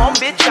what you want,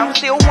 bitch, I'm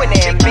still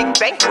winning. Big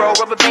bankroll,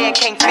 rubber band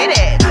can't fit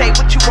it. Say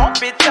what you want,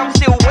 bitch, I'm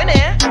still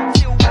winning.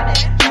 Still winning,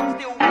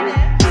 still winning.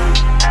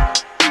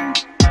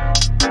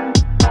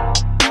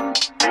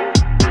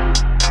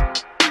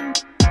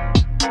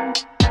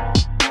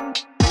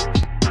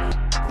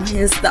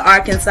 It's the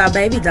Arkansas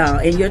Baby Doll,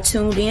 and you're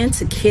tuned in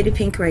to Kitty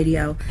Pink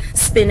Radio,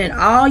 spinning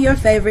all your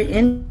favorite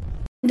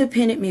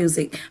independent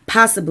music,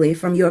 possibly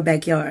from your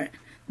backyard.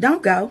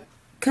 Don't go.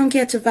 Come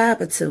catch a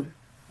vibe or two.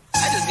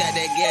 I just got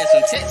that gas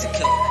from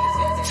Texaco.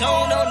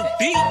 Tone on the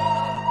beat.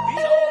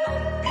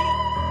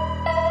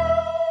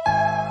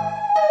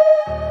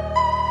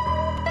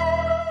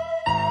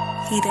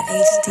 He the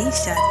HD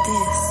shot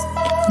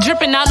this.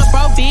 Dripping on the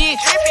bro, bitch.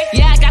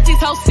 Yeah, I got these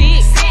hoes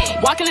sick.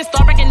 Walking and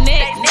start breaking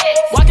neck.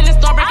 Walking and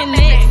start breaking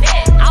neck.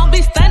 I don't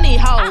be stunning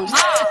hoes.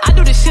 I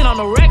do this shit on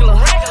the regular.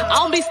 I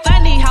don't be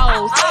stunning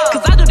hoes.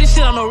 Cause I do this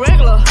shit on the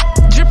regular.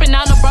 Dripping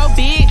on the bro,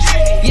 bitch.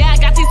 Yeah, I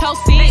got these hoes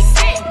sick.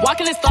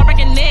 Walking and start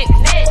breaking neck.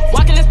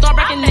 Walking and start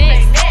breaking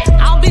neck.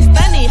 I don't be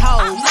stunning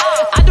hoes.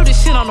 I do this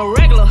shit on the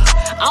regular.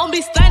 I don't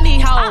be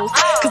stunning hoes.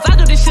 Cause I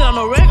do this shit on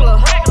the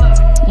regular.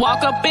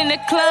 Walk up in the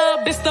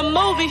club, it's the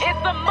movie.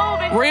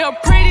 Real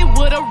pretty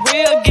with a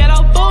real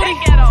ghetto booty.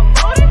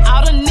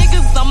 All the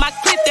niggas on my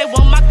clip, they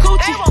want my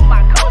coochie.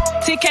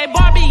 TK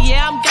Barbie,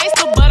 yeah, I'm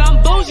gangster, but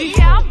I'm bougie.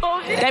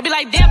 They be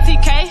like, damn,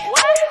 TK,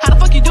 how the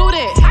fuck you do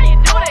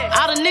that?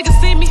 All the niggas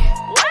see me,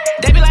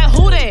 they be like,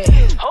 who that?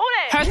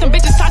 Heard some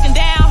bitches talking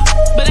down,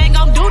 but ain't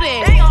gon' do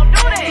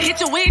that. Get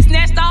your wig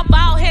snatched off,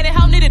 bald headed,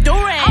 hoe need a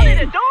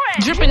do-rag.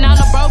 Dripping on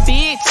the bro,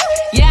 bitch.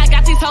 Yeah, I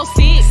got these hoes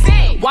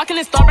sick. Walking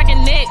and start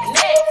breaking neck.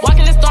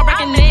 Walking and start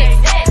breaking neck.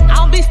 I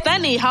don't be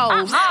stunning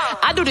hoes.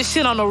 I do this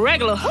shit on the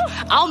regular.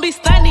 I don't be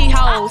stunning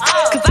hoes.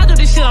 Cause I do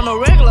this shit on the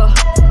regular.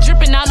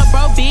 Dripping on the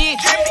bro,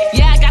 bitch.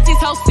 Yeah, I got these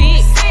hoes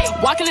sick.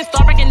 Walking and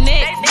start breaking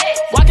neck.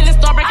 Walking and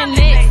start breaking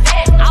neck.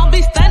 I don't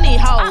be stunning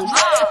hoes.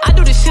 I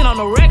do this shit on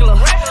the regular.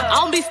 I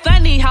don't be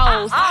stunning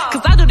hoes.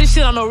 Cause I do this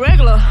shit on the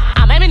regular.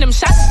 I'm aiming them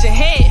shots at your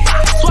head.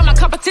 Swear my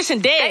competition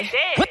dead.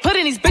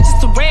 Putting these bitches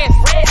to rest.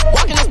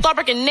 Walking and start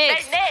breaking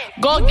necks.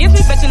 Go against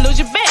me, bet you lose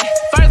your bet.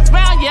 First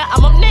round, yeah,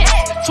 I'm up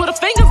next. Twitter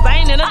fingers,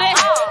 I ain't into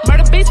that.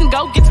 Murder bitch and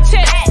go get the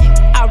check.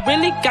 I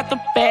really got the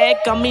bag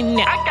on me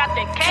now. I got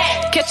that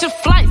cash. Catching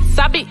flights,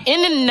 I be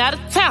in and out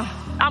of town.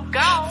 I'm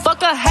gone.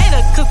 Fuck a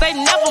hater, cause they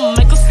never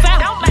make a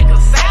sound. Don't make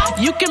a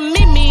sound. You can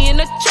meet me in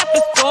the trap,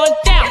 it's going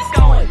down. It's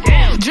going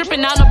down.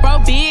 Dripping on the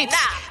bro, bitch.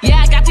 Yeah,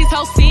 I got these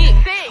hoes sick.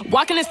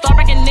 Walking and start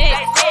breaking neck.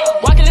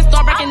 Walking and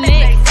start breaking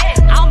neck.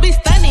 I don't be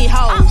stunning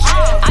hoes.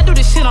 I do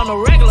this shit on the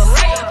regular.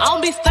 I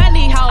don't be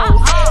stunning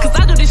hoes. Cause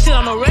I do this shit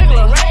on the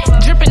regular.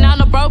 Dripping on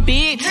the bro,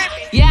 bitch.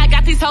 Yeah, I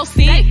got these hoes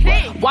sick.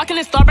 Walking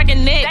and start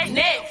breaking neck.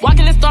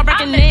 Walking and start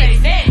breaking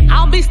neck. I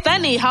don't don't be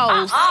stunning these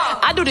hoes.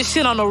 I do this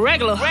shit on the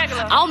regular.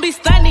 I don't be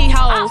stunning these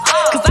hoes,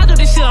 cause I do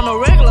this shit on the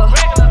regular.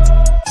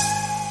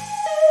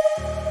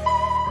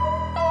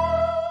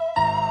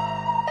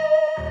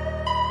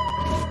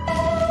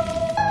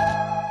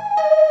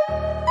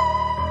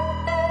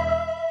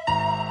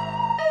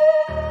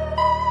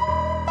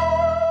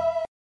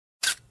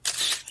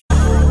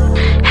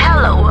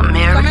 Hello,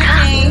 America.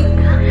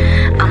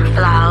 I'm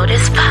flawed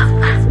as fuck.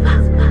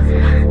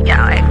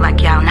 Y'all act like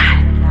y'all not.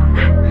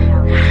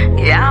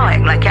 Y'all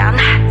act like y'all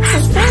not.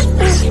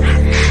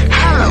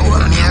 Hello,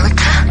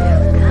 America.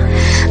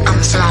 I'm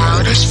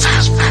flawed as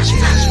fuck.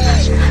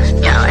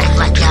 Y'all act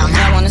like y'all not.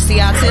 Y'all wanna see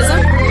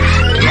autism?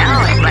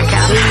 Y'all act like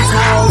y'all These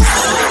hoes.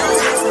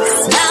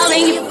 Smile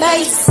in your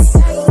face,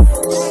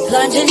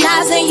 plunging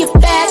eyes in your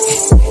back.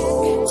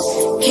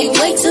 Can't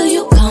wait till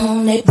you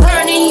gone. They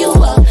burning you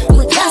up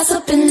with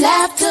gossip and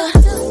laughter.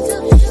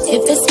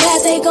 If it's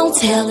bad, they gon'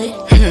 tell it.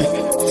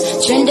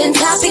 Trending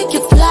topic,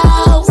 your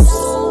flaws.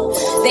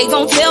 They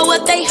gon' tell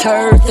what they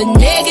heard. The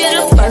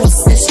negative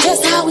first. It's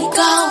just how it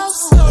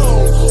goes.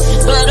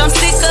 But I'm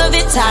sick of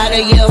it, tired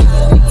of you.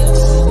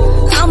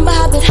 I'm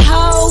bobbing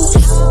hoes,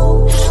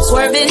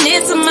 swerving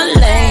into my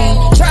lane,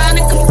 trying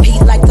to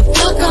compete like the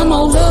fuck I'm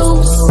gon'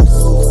 lose.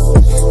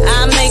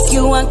 I make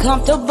you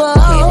uncomfortable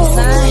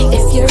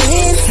if you're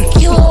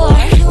insecure.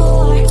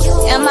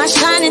 Am I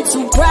shining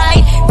too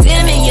bright,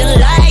 dimming your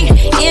light,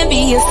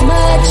 envious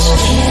much?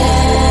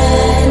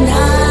 Can I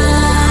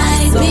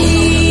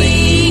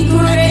be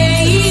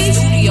great?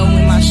 Studio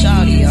with my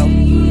shawty, yo.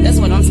 That's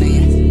what I'm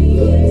saying.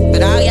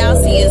 But all y'all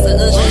see is the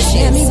ugly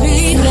shit. Let me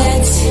be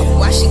that.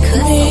 Why she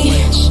cut so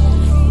much?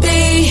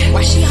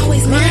 Why she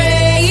always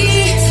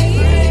great?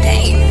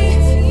 Damn.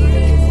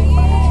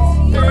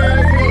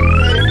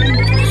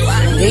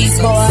 These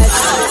boys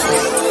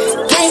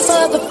came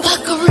for the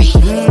fuckery.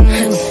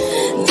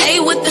 They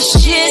with the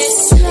shits,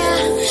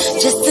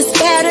 just as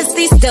bad as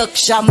these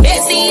ducks. Y'all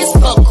messy as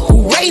fuck.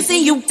 Who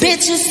raising you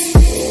bitches?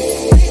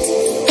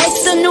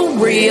 It's a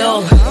new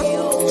real.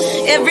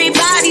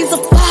 Everybody's a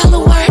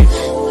follower.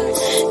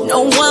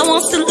 No one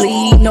wants to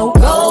lead, no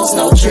goals,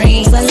 no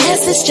dreams,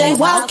 unless it's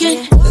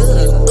jaywalking.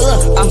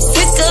 I'm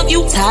sick of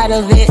you, tired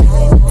of it.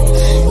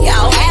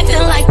 Y'all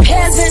acting like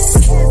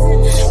peasants,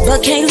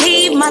 but can't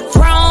leave my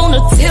throne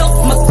or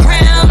tilt my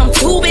crown. I'm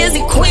too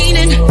busy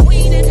queening.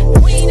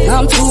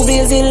 I'm too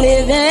busy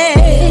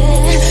living,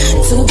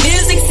 too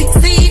busy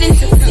succeeding.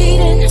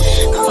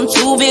 I'm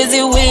too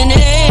busy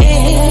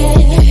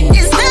winning.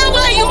 Is that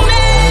why you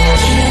mad?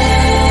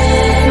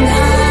 Can I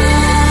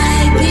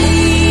be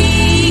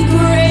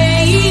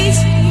great?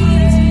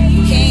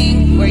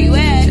 King, where you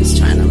at? Just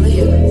trying to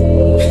live.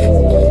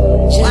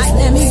 Just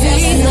let me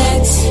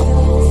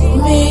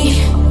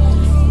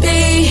be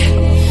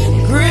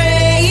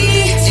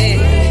great.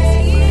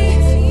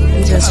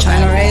 I'm just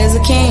trying to raise a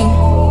king.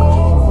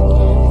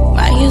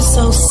 Why you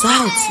so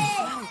salty?